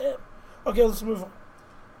about him. Okay, let's move on.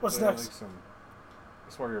 What's Yeah, next? like some-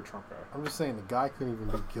 that's why you're a Trump guy. I'm just saying the guy couldn't even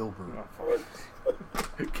beat Gilbert. Oh,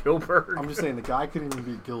 fuck. Gilbert. I'm just saying the guy couldn't even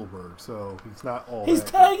beat Gilbert, so he's not all He's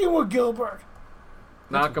that tagging with Gilbert.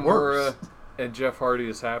 Nakamura worse. and Jeff Hardy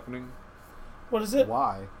is happening. What is good. it?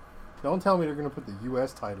 Why? Don't tell me they're going to put the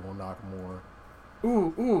U.S. title on Nakamura.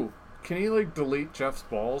 Ooh. Can he like delete Jeff's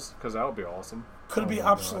balls? Because that would be awesome. Could it Oh be my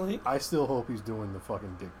God. obsolete? I still hope he's doing the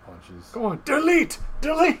fucking dick punches. Go on, delete.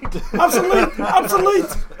 Obsolete!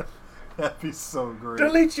 Obsolete! That'd be so great.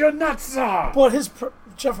 Delete your nuts. But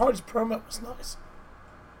Jeff Hardy's promo was nice.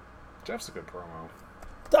 Jeff's a good promo.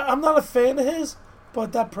 I'm not a fan of his,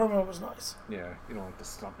 but that promo was nice. Yeah, you don't like the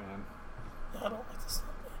stunt man. Yeah, I don't like this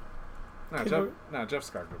stuff, man. Jeff's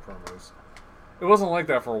got good promos. It wasn't like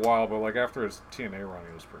that for a while, but like after his TNA run,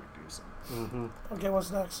 he was pretty decent. Okay,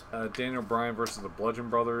 what's next? Daniel Bryan versus the Bludgeon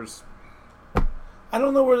Brothers. I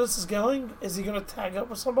don't know where this is going. Is he going to tag up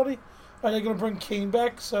with somebody? Are they going to bring Kane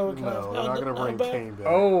back? So we can No, have they're not going to bring back? Kane back.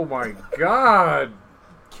 Oh my God!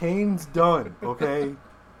 Kane's done, okay?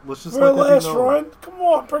 Let's just For the let that last be known. run? Come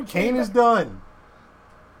on, bring Kane is back. done.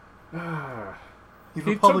 He's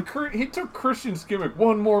He took Christian's gimmick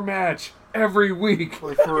one more match every week.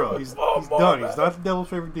 Like, for real, he's Oh, done. my He's not the devil's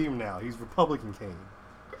favorite demon now. He's Republican Kane.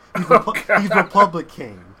 He's Republic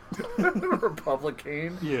Kane.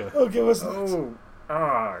 Republican. Yeah. Okay, what's next? Oh,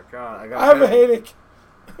 God! I have a headache.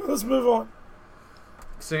 Let's move on.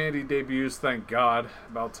 Sandy debuts. Thank God.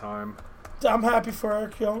 About time. I'm happy for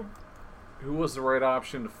Eric Young. Who was the right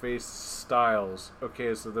option to face Styles?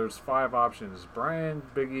 Okay, so there's 5 options: Bryan,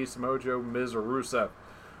 Big E, Samoa Joe, Miz, or Rusev.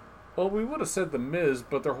 Well, we would have said the Miz,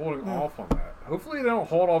 but they're holding off on that. Hopefully, they don't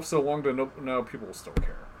hold off so long to know people will still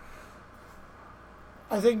care.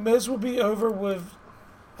 I think Miz will be over with.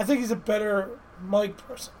 I think he's a better mic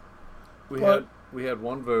person. We had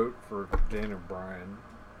one vote for Daniel Bryan,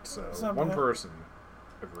 so It's not one bad. person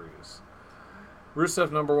agrees. Rusev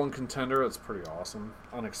 #1 contender. That's pretty awesome,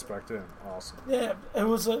 unexpected, and awesome. Yeah, it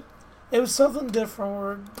was something different.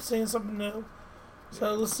 We're seeing something new.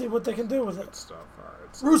 So let's see what they can do with it. Stuff. All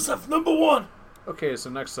right. So, Rusev #1. okay, so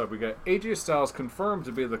next up we got AJ Styles confirmed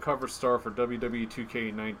to be the cover star for WWE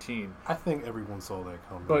 2K19. I think everyone saw that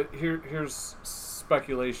coming. But here's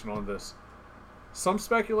speculation on this. Some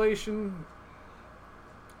speculation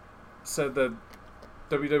said that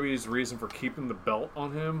WWE's reason for keeping the belt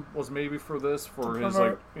on him was maybe for this, for To his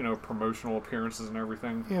promote. promotional appearances and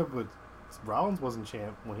everything. yeah, but Rollins wasn't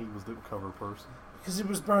champ when he was the cover person. Because he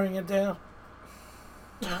was burning it down.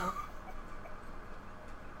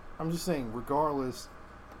 I'm just saying, regardless,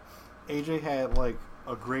 AJ had like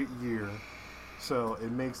a great year, so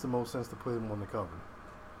it makes the most sense to put him on the cover.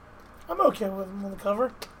 I'm okay with him on the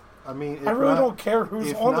cover. I mean, if I really not, don't care who's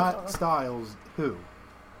if on the not cover. Styles, who?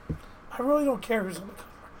 I really don't care who's on the cover.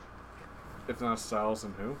 If not Styles,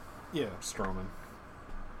 and who? Yeah. Strowman.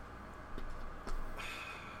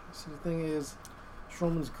 See, the thing is,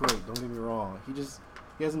 Strowman's great. Don't get me wrong.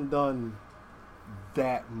 He hasn't done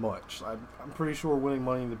that much. I'm pretty sure winning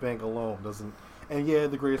Money in the Bank alone doesn't. And yeah,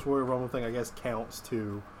 the Greatest Royal Rumble thing I guess counts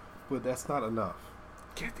too, but that's not enough.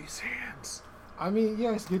 Get these hands. I mean,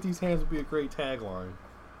 yes, get these hands would be a great tagline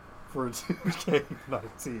for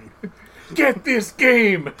 2K19. Get this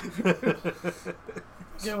game!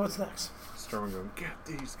 Yeah, what's next? Strowman going, get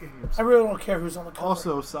these games. I really don't care who's on the cover.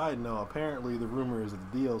 Also, side note, apparently the rumor is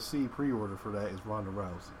that the DLC pre-order for that is Ronda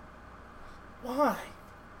Rousey. Why?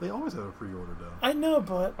 They always have a pre-order, though. I know,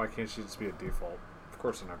 but Why can't she just be a default? Of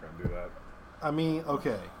course they're not going to do that. I mean,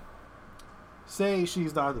 okay. Say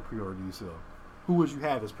she's not the pre-order DLC. Who would you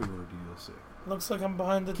have as pre-order DLC? looks like I'm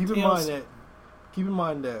behind the Keep DLC. in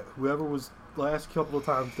mind that whoever was last couple of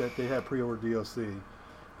times that they had pre-order DLC,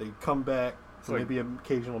 they come back for like- maybe an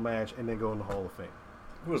occasional match and then go in the Hall of Fame.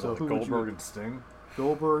 Who was So that? who would Goldberg you- and Sting?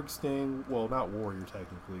 Goldberg, Sting, well, not Warrior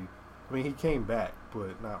technically. I mean, he came back,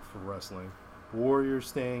 but not for wrestling. Warrior,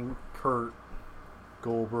 Sting, Kurt,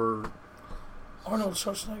 Goldberg. Arnold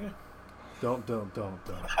Schwarzenegger. Don't.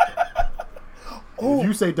 Oh, If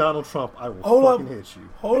you say Donald Trump, I will Hold fucking up. hit you.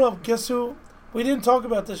 hold up. Guess who? We didn't talk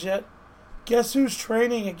about this yet. Guess who's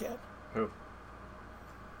training again? Who? You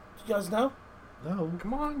guys know? No.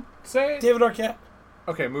 Come on, say it. David Arquette.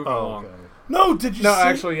 Okay, moving Oh, along. okay. No, did you No, see?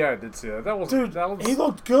 actually, yeah, I did see that. Dude, that was he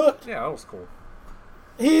looked good. yeah, that was cool.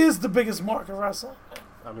 He is the biggest mark of wrestling.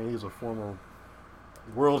 I mean, he's a former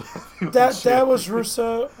world heavyweight That champion. was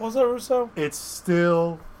Russo. Was that Russo? It's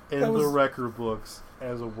still in That the was- record books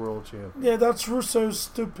as a world champion. Yeah, that's Russo's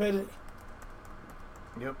stupidity.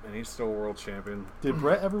 Yep, and he's still world champion. Did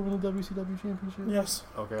Brett ever win the WCW championship? Yes.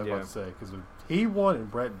 Okay, I was Yeah. about to say because he won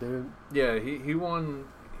and Brett didn't. Yeah, he won.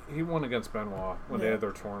 He won against Benoit when they Yeah. had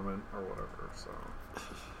their tournament or whatever. So,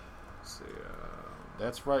 let's see.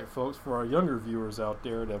 That's right, folks. For our younger viewers out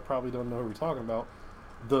there that probably don't know who we're talking about,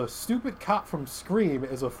 the stupid cop from Scream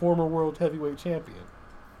is a former world heavyweight champion.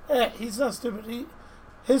 Yeah, he's not stupid.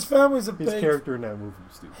 His family's a His big. character in that movie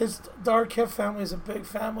was stupid. The Arquette family is a big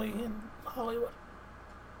family in Hollywood.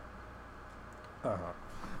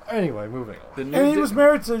 Anyway, moving on. The new And he Di- was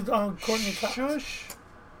married to Courtney Cox. Shush.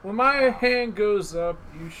 When my hand goes up,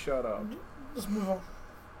 you shut up. Let's move on.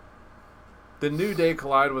 The New Day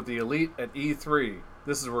collide with the Elite at E3.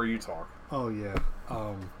 This is where you talk. Oh yeah.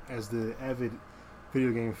 As the avid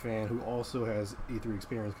video game fan who also has E3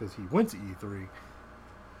 experience because he went to E3,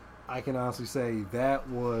 I can honestly say that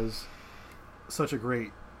was such a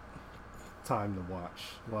great time to watch.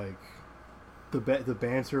 Like the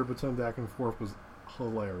banter between back and forth was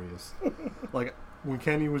hilarious. Like when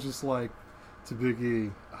Kenny was just like to Big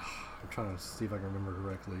E, I'm trying to see if I can remember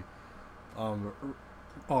correctly.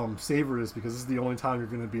 Savor this because this is the only time you're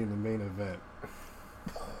going to be in the main event.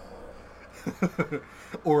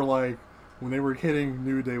 Or like when they were hitting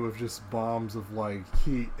New Day with just bombs of like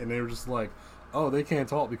heat, and they were just like, "Oh, they can't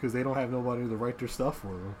talk because they don't have nobody to write their stuff for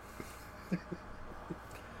them."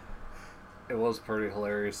 It was pretty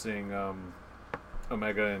hilarious seeing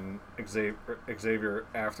Omega and Xavier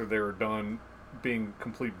after they were done being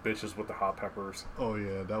complete bitches with the hot peppers. Oh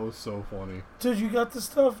yeah, that was so funny. Dude, you got this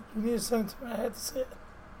stuff? You need to send it to me. I had to see it.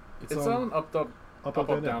 It's on up, up,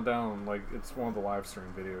 down, down. Like it's one of the live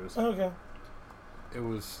stream videos. Okay. It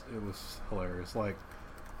was hilarious. Like,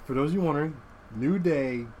 for those of you wondering, New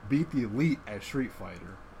Day beat the Elite at Street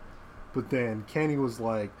Fighter, but then Kenny was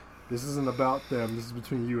like, "This isn't about them. This is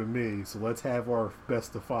between you and me. So let's have our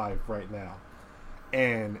best of 5 right now."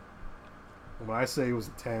 And when I say it was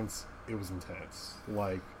intense, it was intense.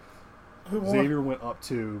 Like Who won? Xavier went up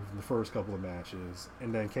 2 in the first couple of matches,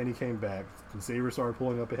 and then Kenny came back, and Xavier started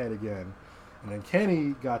pulling up ahead again, and then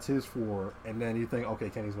Kenny got his 4, and then you think, okay,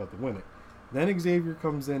 Kenny's about to win it. Then Xavier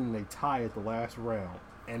comes in and they tie at the last round,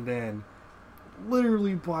 and then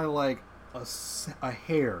literally by like a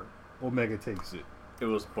hair, Omega takes it. It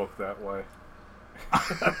was booked that way.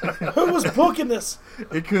 Who was booking this?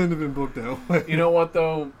 It couldn't have been booked that way. You know what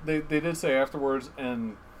though? They did say afterwards,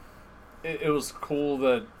 and it was cool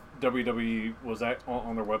that WWE was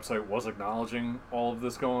on their website was acknowledging all of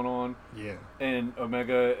this going on, Yeah. and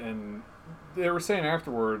Omega, and they were saying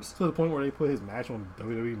afterwards. To the point where they put his match on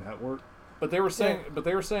WWE Network. But they were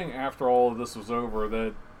saying after all of this was over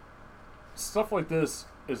that stuff like this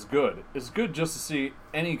is good. It's good just to see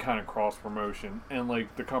any kind of cross promotion and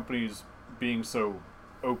like the companies being so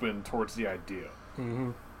open towards the idea.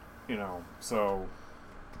 Mm-hmm. You know, so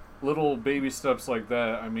little baby steps like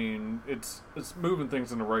that. I mean, it's moving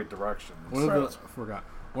things in the right direction. One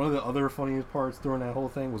of the other funniest parts during that whole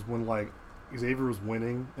thing was when like Xavier was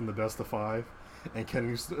winning in the best of 5, and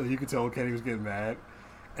Kenny, you could tell Kenny was getting mad,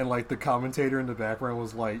 and like the commentator in the background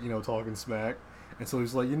was like, you know, talking smack, and so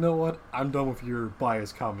he's like, you know what, I'm done with your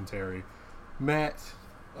biased commentary, Matt.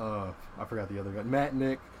 I forgot the other guy, Matt,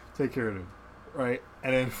 Nick, take care of him, right?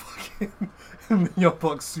 And then fucking and the Young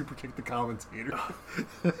Bucks super kicked the commentator.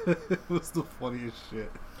 It was the funniest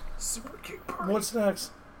shit. Super kick party. What's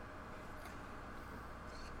next?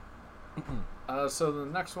 So the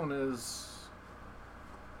next one is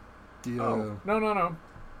The, no.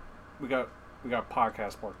 We got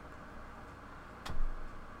podcast part.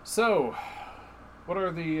 So, what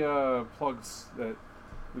are the plugs that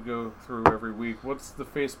we go through every week? What's the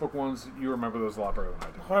Facebook ones? You remember those a lot better than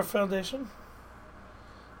I do. Heart Foundation.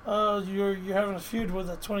 You're having a feud with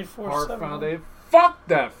a 24/7. Heart Foundation. Fuck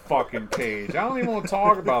that fucking page. I don't even want to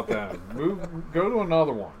talk about them. Go to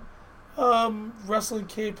another one. Wrestling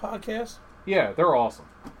K podcast. Yeah, they're awesome.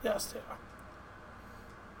 Yes, they are.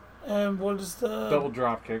 And what is the Double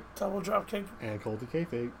drop kick. Double drop kick? and Cold to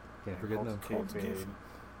Kayfabe. Can't forget them. Cold to Kayfabe.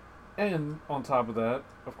 And on top of that,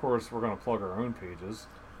 of course, we're going to plug our own pages.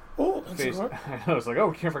 Oh, I was like,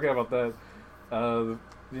 oh, can't forget about that. The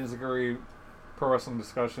Inzaguri Pro Wrestling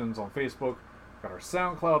Discussions on Facebook. Got our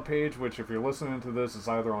SoundCloud page, which if you're listening to this is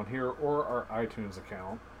either on here or our iTunes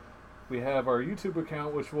account. We have our YouTube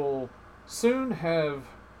account, which will soon have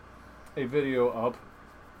a video up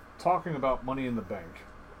talking about Money in the Bank.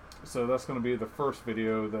 So that's going to be the first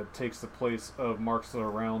video that takes the place of Marks of the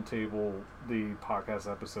Roundtable. The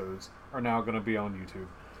podcast episodes are now going to be on YouTube.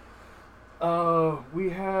 We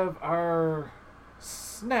have our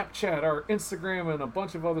Snapchat, our Instagram, and a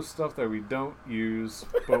bunch of other stuff that we don't use,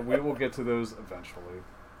 but we will get to those eventually.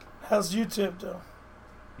 How's YouTube though?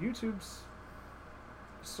 YouTube's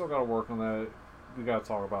still got to work on that. We got to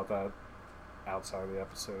talk about that outside of the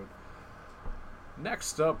episode.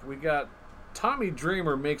 Next up, we got Tommy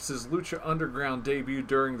Dreamer makes his Lucha Underground debut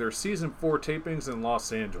during their Season 4 tapings in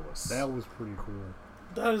Los Angeles. That was pretty cool.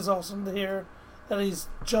 That is awesome to hear that he's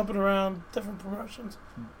jumping around different promotions.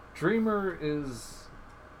 Dreamer is...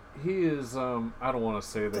 He is, I don't want to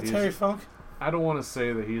say that he's... Terry Funk? I don't want to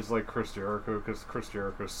say that he's like Chris Jericho, because Chris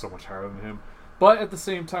Jericho is so much higher than him. But at the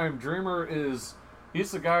same time, Dreamer is...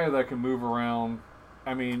 He's the guy that can move around.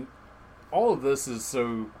 I mean, all of this is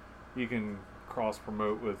so he can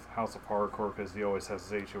cross-promote with House of Hardcore, because he always has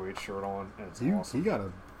his HOH shirt on, and it's awesome. He got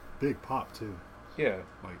a big pop, too. Yeah.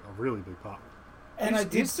 Like, a really big pop. And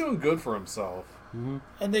he's doing good for himself. Mm-hmm.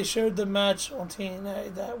 And they showed the match on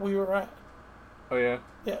TNA that we were at. Oh, yeah?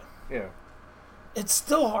 Yeah. Yeah. It's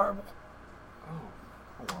still horrible. Oh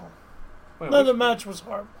wow. Wait, No, the match was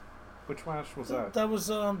horrible. Which match was that? That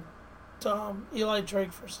was Eli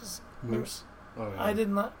Drake versus Moose. Oh, yeah. I did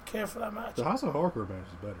not care for that match. The House of Hardcore match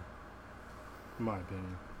is better, in my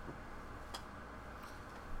opinion.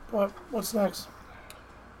 What's next?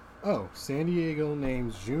 Oh, San Diego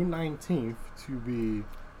names June 19th to be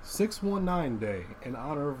 619 Day in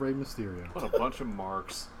honor of Rey Mysterio. What a bunch of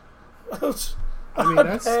marks. I mean,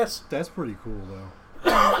 that's pretty cool, though.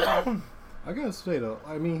 I gotta say, though,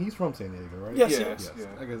 I mean, he's from San Diego, right? Yes, yes. Yes,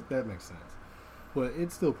 I guess that makes sense. But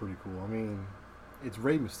it's still pretty cool. I mean, it's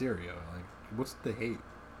Rey Mysterio. Like, what's the hate?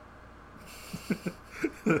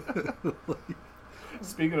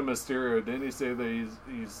 Speaking of Mysterio, didn't he say that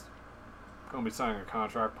he's going to be signing a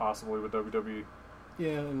contract possibly with WWE?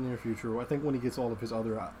 Yeah, in the near future. I think when he gets all of his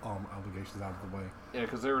other obligations out of the way. Yeah,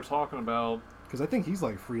 because they were talking about... Because I think he's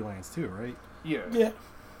like freelance too, right? Yeah. Yeah.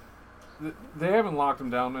 They haven't locked him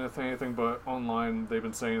down with anything, but online they've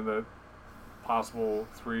been saying that possible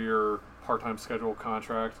 3-year part-time schedule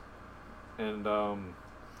contract, and we'll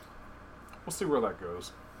see where that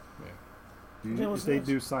goes. Yeah. If they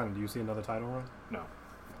do sign him, do you see another title run? No.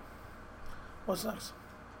 What's next?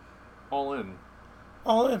 All In.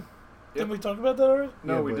 All In. Yep. Didn't we talk about that already?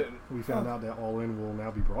 No, Yeah, we but didn't. We found out that All In will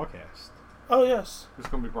now be broadcast. Oh, yes. Who's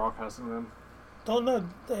going to be broadcasting them? Don't know.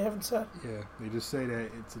 They haven't said. Yeah, they just say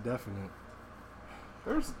that it's a definite.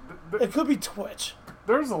 It could be Twitch.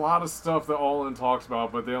 There's a lot of stuff that All In talks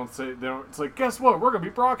about, but they don't say. They don't. It's like, guess what? We're gonna be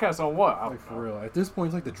broadcast on what? I don't Like, for know. real. At this point,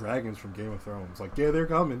 it's like the dragons from Game of Thrones. Like, yeah, they're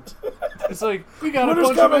coming. It's like we got a Winter's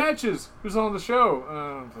bunch coming. of matches. Who's on the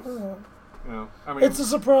show? You know, I mean, It's a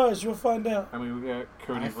surprise. You'll find out. I mean, we got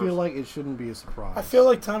Cody. I feel like it shouldn't be a surprise. I feel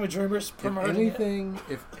like Tommy Dreamer's if promoting anything,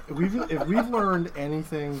 if we've learned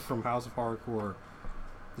anything from House of Hardcore,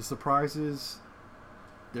 the surprises,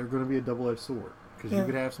 they're going to be a double-edged sword. Because you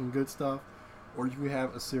could have some good stuff, or you could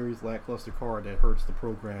have a series lackluster card that hurts the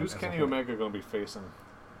program. Who's as a Kenny whole. Omega gonna be facing?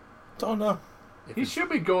 it. Don't know. He should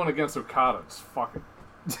be going against Okada. It's fucking.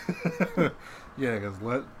 Yeah, because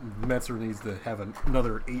Metzer needs to have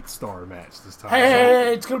another 8-star match this time.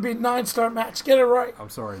 Hey, it's going to be a 9-star match. Get it right. I'm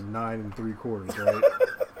sorry, 9 3/4, right?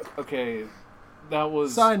 Okay, that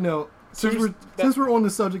was. Side note, since we're on the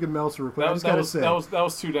subject of Meltzer, real quick, I just gotta say, that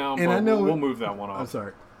was 2 down. and But I know we'll move that one off. I'm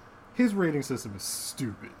sorry, his rating system is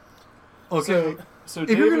stupid. Okay, So if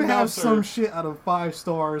you're David gonna have Meltzer- some shit out of 5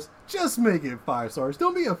 stars, just make it 5 stars.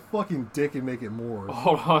 Don't be a fucking dick and make it more.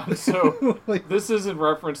 Hold on. So Like- this is in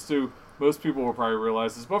reference to most people will probably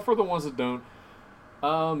realize this, but for the ones that don't,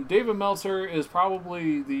 David Meltzer is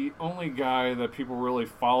probably the only guy that people really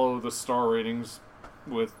follow the star ratings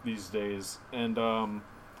with these days. And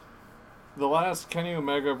the last Kenny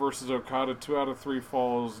Omega versus Okada 2 out of 3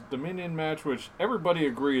 Falls Dominion match, which everybody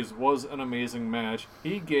agrees was an amazing match,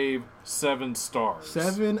 he gave 7 stars.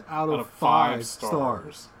 7 out of 5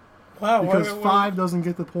 stars. Wow. Because 5 doesn't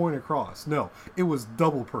get the point across. No, it was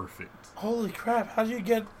double perfect. Holy crap! How do you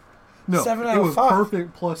get No, 7 out it of was 5?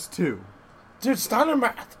 perfect plus 2. Dude, Steiner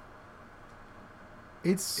math.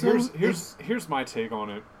 It's so, Here's my take on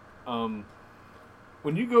it.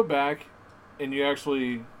 When you go back and you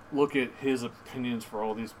actually look at his opinions for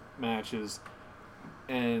all these matches,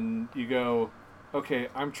 and you go, okay,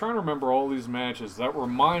 I'm trying to remember all these matches that were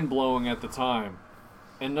mind-blowing at the time,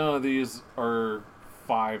 and none of these are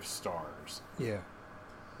 5 stars. Yeah.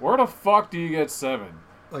 Where the fuck do you get 7?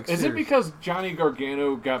 Like, Is it seriously. because Johnny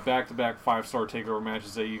Gargano got back-to-back 5-star takeover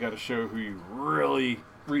matches that you got to show who you really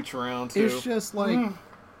reach around to? It's just like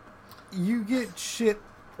you get shit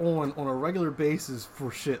on a regular basis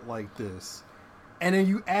for shit like this, and then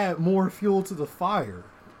you add more fuel to the fire.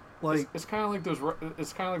 Like It's kind of like those.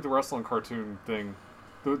 It's kind of like the wrestling cartoon thing,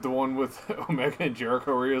 the one with Omega and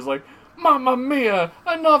Jericho, where he was like, "Mamma mia,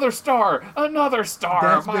 another star, another star!"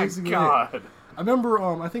 That's My basically God. it. I remember,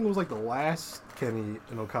 I think it was like the last Kenny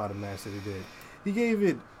and Okada match that he did. He gave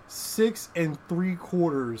it 6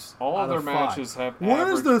 3/4. All out of their of 5. matches have Where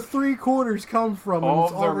does averaged- the 3/4 come from? When All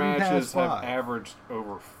it's of their already matches past have 5? averaged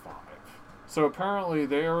over 5. So apparently,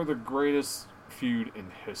 they are the greatest feud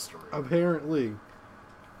in history. Apparently,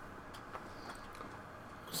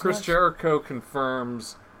 Chris Nice. Jericho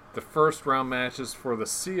confirms the first round matches for the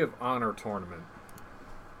Sea of Honor tournament.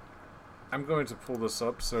 I'm going to pull this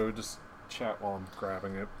up, so just chat while I'm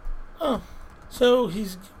grabbing it. So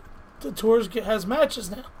the tours has matches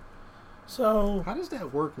now. So how does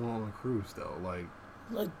that work on a cruise though? Like,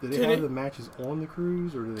 like, do they have the matches on the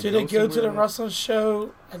cruise, or do they go to the somewhere? wrestling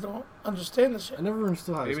show? I don't understand the shit. I never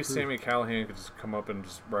understood how Maybe this cruise- Sami Callihan could just come up and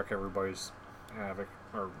just wreck everybody's havoc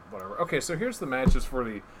or whatever. Okay, so here's the matches for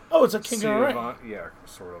the Oh, it's a King Sea of of the Ring. Hon- yeah,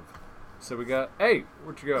 sort of. So we got, hey,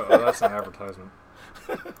 where'd you go? Oh, that's an advertisement.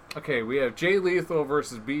 Okay, we have Jay Lethal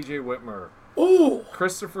versus BJ Whitmer. Ooh.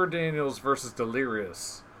 Christopher Daniels versus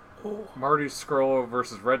Delirious. Ooh. Marty Scurll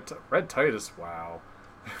versus Red Titus. Wow.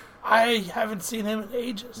 I haven't seen him in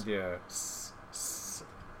ages. Yeah.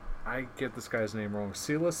 I get this guy's name wrong.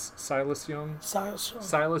 Silas Young?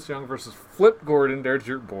 Silas Young versus Flip Gordon. There's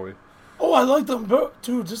your boy. Oh, I like them both.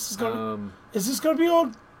 Dude, this is gonna... is this gonna be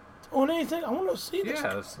on anything? I want to see this.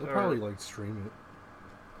 Yeah. They'll probably like stream it.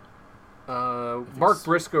 Mark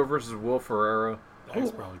Briscoe versus Will Ferreira.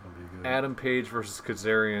 That's probably gonna be good. Adam Page versus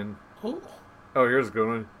Kazarian. Ooh. Oh, here's a good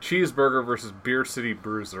one. Cheeseburger versus Beer City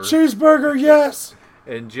Bruiser. Cheeseburger, yes.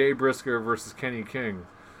 And Jay Briscoe versus Kenny King.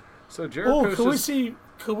 So Jericho's Oh, just...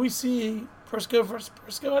 could we see Briscoe versus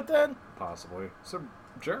Briscoe at that? Possibly. So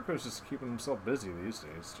Jericho's just keeping himself busy these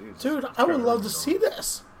days. Jeez. Dude, He's I would got love to everything see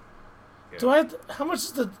this. Yeah. Do I have to, how much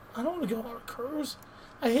is the... I don't want to go on a cruise.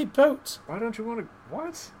 I hate boats. Why don't you want to...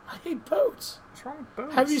 What? I hate boats. What's wrong with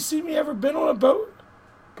boats? Have you seen me ever been on a boat?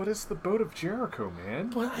 But it's the boat of Jericho, man.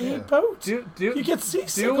 But I hate boats. You You get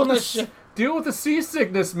seasick deal on with that shit. Deal with the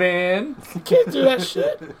seasickness, man. You can't do that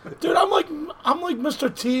shit. Dude, I'm like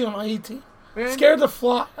Mr. T on my E-Team. Man. Scared to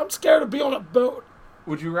fly. I'm scared to be on a boat.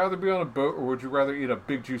 Would you rather be on a boat or would you rather eat a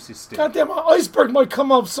big juicy steak? Goddamn, an iceberg might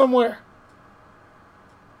come up somewhere.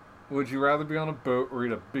 Would you rather be on a boat or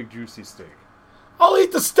eat a big juicy steak? I'll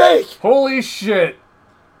eat the steak. Holy shit!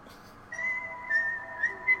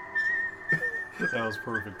 That was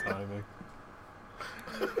perfect timing.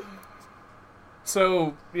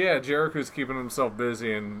 So, yeah, Jericho's keeping himself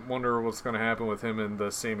busy and wonder what's going to happen with him and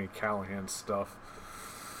the Sami Callihan stuff.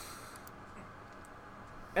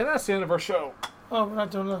 And that's the end of our show. Oh, we're not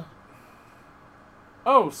doing that.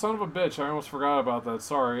 Oh, son of a bitch, I almost forgot about that.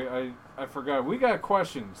 Sorry, I forgot. We got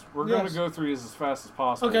questions. We're going Yes. to go through these as fast as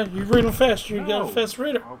possible. Okay, you read them fast. You got No. a fast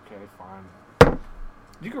reader. Okay, fine.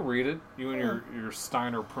 You can read it. You and your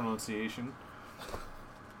Steiner pronunciation.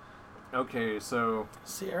 Okay, so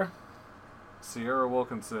Sierra. Sierra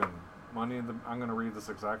Wilkinson, Money in the... I'm going to read this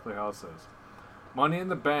exactly how it says. Money in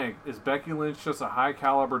the Bank. Is Becky Lynch just a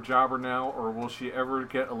high-caliber jobber now, or will she ever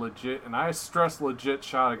get a legit, and I stress legit,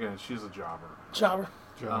 shot again? She's a jobber. Jobber.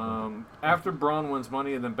 After Braun wins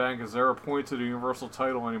Money in the Bank, is there a point to the Universal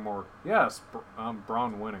title anymore? Yes,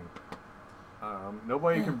 Braun winning.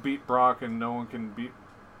 Nobody can beat Brock, and no one can beat...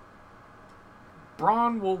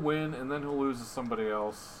 Braun will win, and then he'll lose to somebody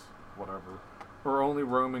else. Whatever. Or only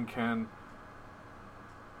Roman can.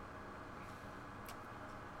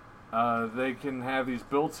 They can have these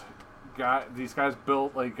guys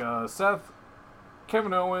built like Seth,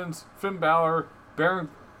 Kevin Owens, Finn Balor, Baron.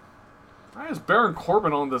 Why is Baron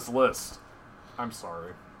Corbin on this list? I'm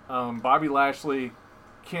sorry. Bobby Lashley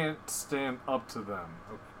can't stand up to them.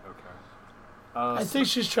 Okay. I think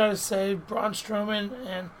she's trying to say Braun Strowman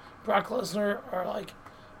and Brock Lesnar are like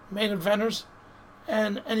main eventers,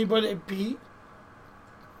 and anybody they beat,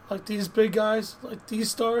 like these big guys, like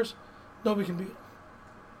these stars, nobody can beat them.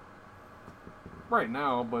 Right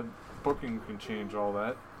now, but booking can change all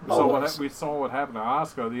that. Always. We saw what happened to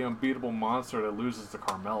Asuka, the unbeatable monster that loses to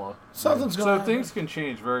Carmella. Something's going to So happen. things can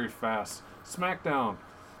change very fast. SmackDown.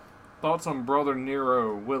 Thoughts on Brother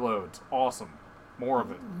Nero, Willow? It's awesome. More of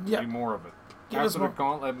it. Yeah. Be more of it. Give us After the more.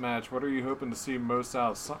 Gauntlet match, what are you hoping to see most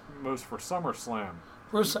for SummerSlam?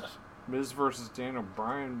 Rusev. Miz versus Daniel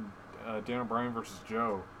Bryan. Daniel Bryan versus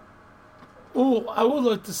Joe. Ooh, I would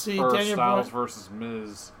like to see Or Daniel Styles Bryan. versus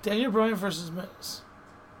Miz. Daniel Bryan versus Miz.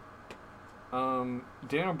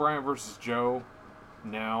 Daniel Bryan versus Joe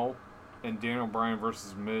now, and Daniel Bryan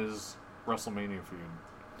versus Miz WrestleMania feud.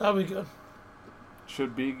 That'd be good.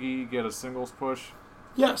 Should Big E get a singles push?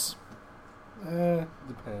 Yes.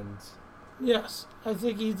 Depends. Yes. I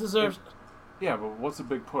think he deserves it. Yeah, but what's a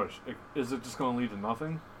big push? Is it just going to lead to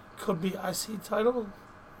nothing? Could be IC title,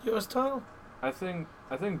 US title. I think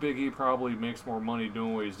Big E probably makes more money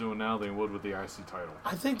doing what he's doing now than he would with the IC title.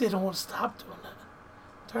 I think they don't want to stop doing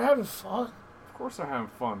that. They're having fun. Of course they're having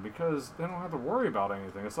fun because they don't have to worry about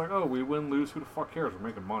anything. It's like, oh, we win, lose, who the fuck cares? We're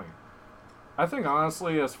making money. I think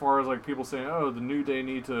honestly, as far as like people saying, oh, the New Day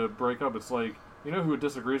need to break up, it's like, you know who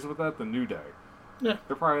disagrees with that? The New Day. Yeah.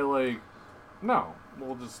 They're probably like, no,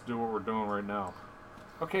 we'll just do what we're doing right now.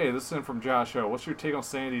 Okay, this is in from Josh O. What's your take on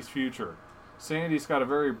Sandy's future? Sandy's got a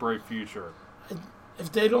very bright future.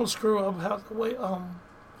 If they don't screw up how the way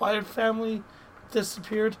Wyatt family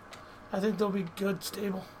disappeared, I think they'll be good,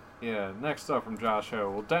 stable. Yeah, next up from Josh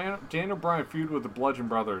O. Will Daniel Bryan feud with the Bludgeon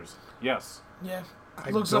Brothers? Yes. Yeah.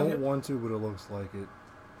 I Looks don't like it. want to, but it looks like it.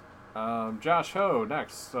 Josh Ho,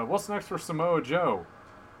 next. What's next for Samoa Joe?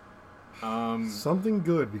 Something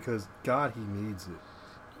good, because God, he needs it.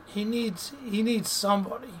 He needs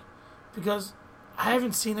somebody, because I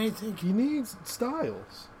haven't seen anything. He needs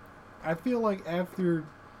Styles. I feel like after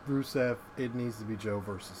Rusev, it needs to be Joe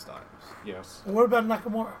versus Styles. Yes. What about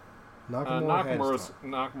Nakamura?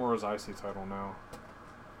 Nakamura's IC title now.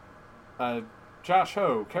 Josh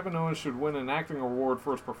Ho, Kevin Owens should win an acting award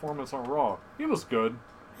for his performance on Raw. He was good.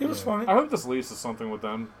 He was funny. I hope this leads to something with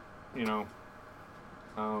them. You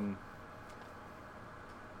know.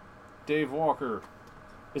 Dave Walker,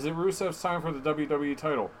 is it Rusev's time for the WWE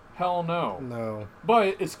title? Hell no. No.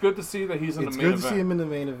 But it's good to see that he's in It's the main good event. to see him in the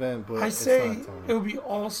main event, but I it's say not time. it would be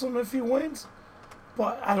awesome if he wins,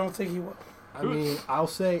 but I don't think he will. I mean, I'll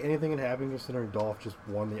say anything can happen considering Dolph just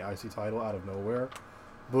won the IC title out of nowhere,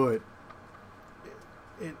 but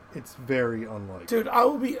it's very unlikely. Dude, I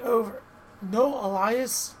will be over. No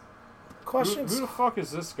Elias questions. Who the fuck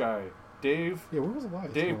is this guy? Dave? Yeah, where was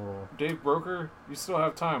Elias? Dave, on Raw? Dave Broker? You still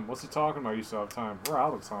have time. What's he talking about? You still have time. We're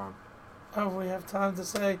out of time. Oh, we have time to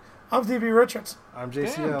say, I'm DB Richards. I'm Damn,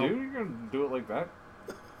 JCL. dude, you're going to do it like that?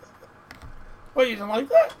 Wait, you didn't like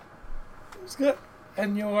that? It was good.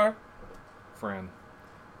 And you're. Fran.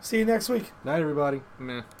 See you next week. Night, everybody.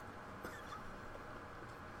 Meh.